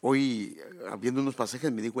hoy, viendo unos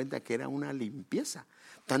pasajes, me di cuenta que era una limpieza,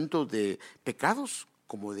 tanto de pecados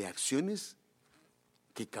como de acciones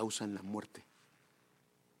que causan la muerte.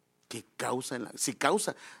 Si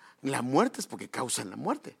causa la muerte, es porque causan la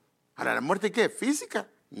muerte. Ahora, ¿la muerte qué? ¿Física?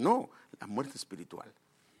 No, la muerte espiritual.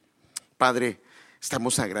 Padre,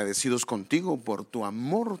 estamos agradecidos contigo por tu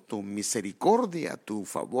amor, tu misericordia, tu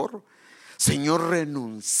favor. Señor,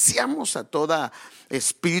 renunciamos a todo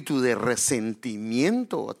espíritu de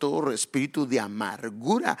resentimiento, a todo espíritu de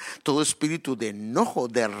amargura, todo espíritu de enojo,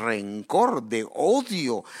 de rencor, de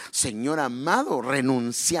odio. Señor amado,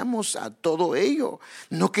 renunciamos a todo ello.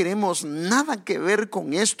 No queremos nada que ver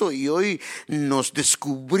con esto, y hoy nos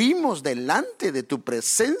descubrimos delante de tu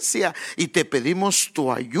presencia y te pedimos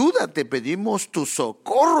tu ayuda, te pedimos tu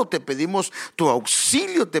socorro, te pedimos tu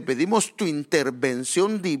auxilio, te pedimos tu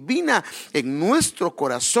intervención divina en nuestro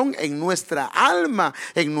corazón, en nuestra alma,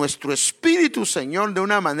 en nuestro espíritu, Señor, de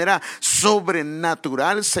una manera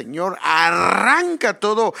sobrenatural. Señor, arranca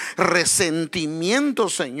todo resentimiento,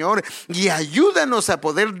 Señor, y ayúdanos a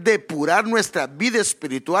poder depurar nuestra vida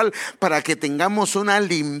espiritual para que tengamos una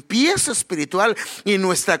limpieza espiritual y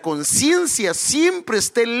nuestra conciencia siempre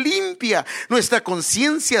esté limpia, nuestra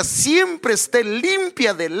conciencia siempre esté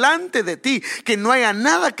limpia delante de ti, que no haya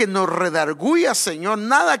nada que nos redarguya, Señor,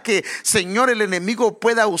 nada que, Señor, el enemigo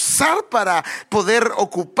pueda usar para poder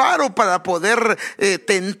ocupar o para poder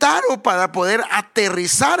tentar o para poder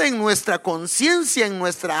aterrizar en nuestra conciencia, en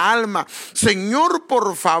nuestra alma. Señor,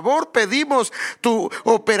 por favor, pedimos tu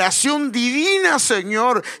operación divina,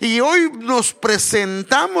 Señor, y hoy nos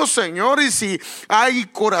presentamos, Señor, y si hay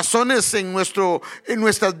corazones en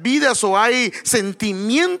nuestras vidas o hay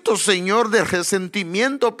sentimientos, Señor, de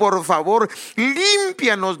resentimiento, por favor,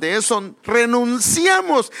 límpianos de eso.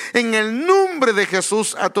 Renunciamos en el nombre de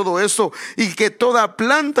Jesús a todo eso, y que toda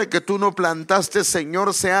planta que tú no plantaste,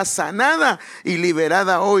 Señor, sea sanada y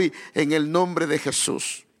liberada hoy en el nombre de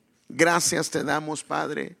Jesús. Gracias te damos,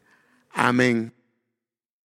 Padre. Amén.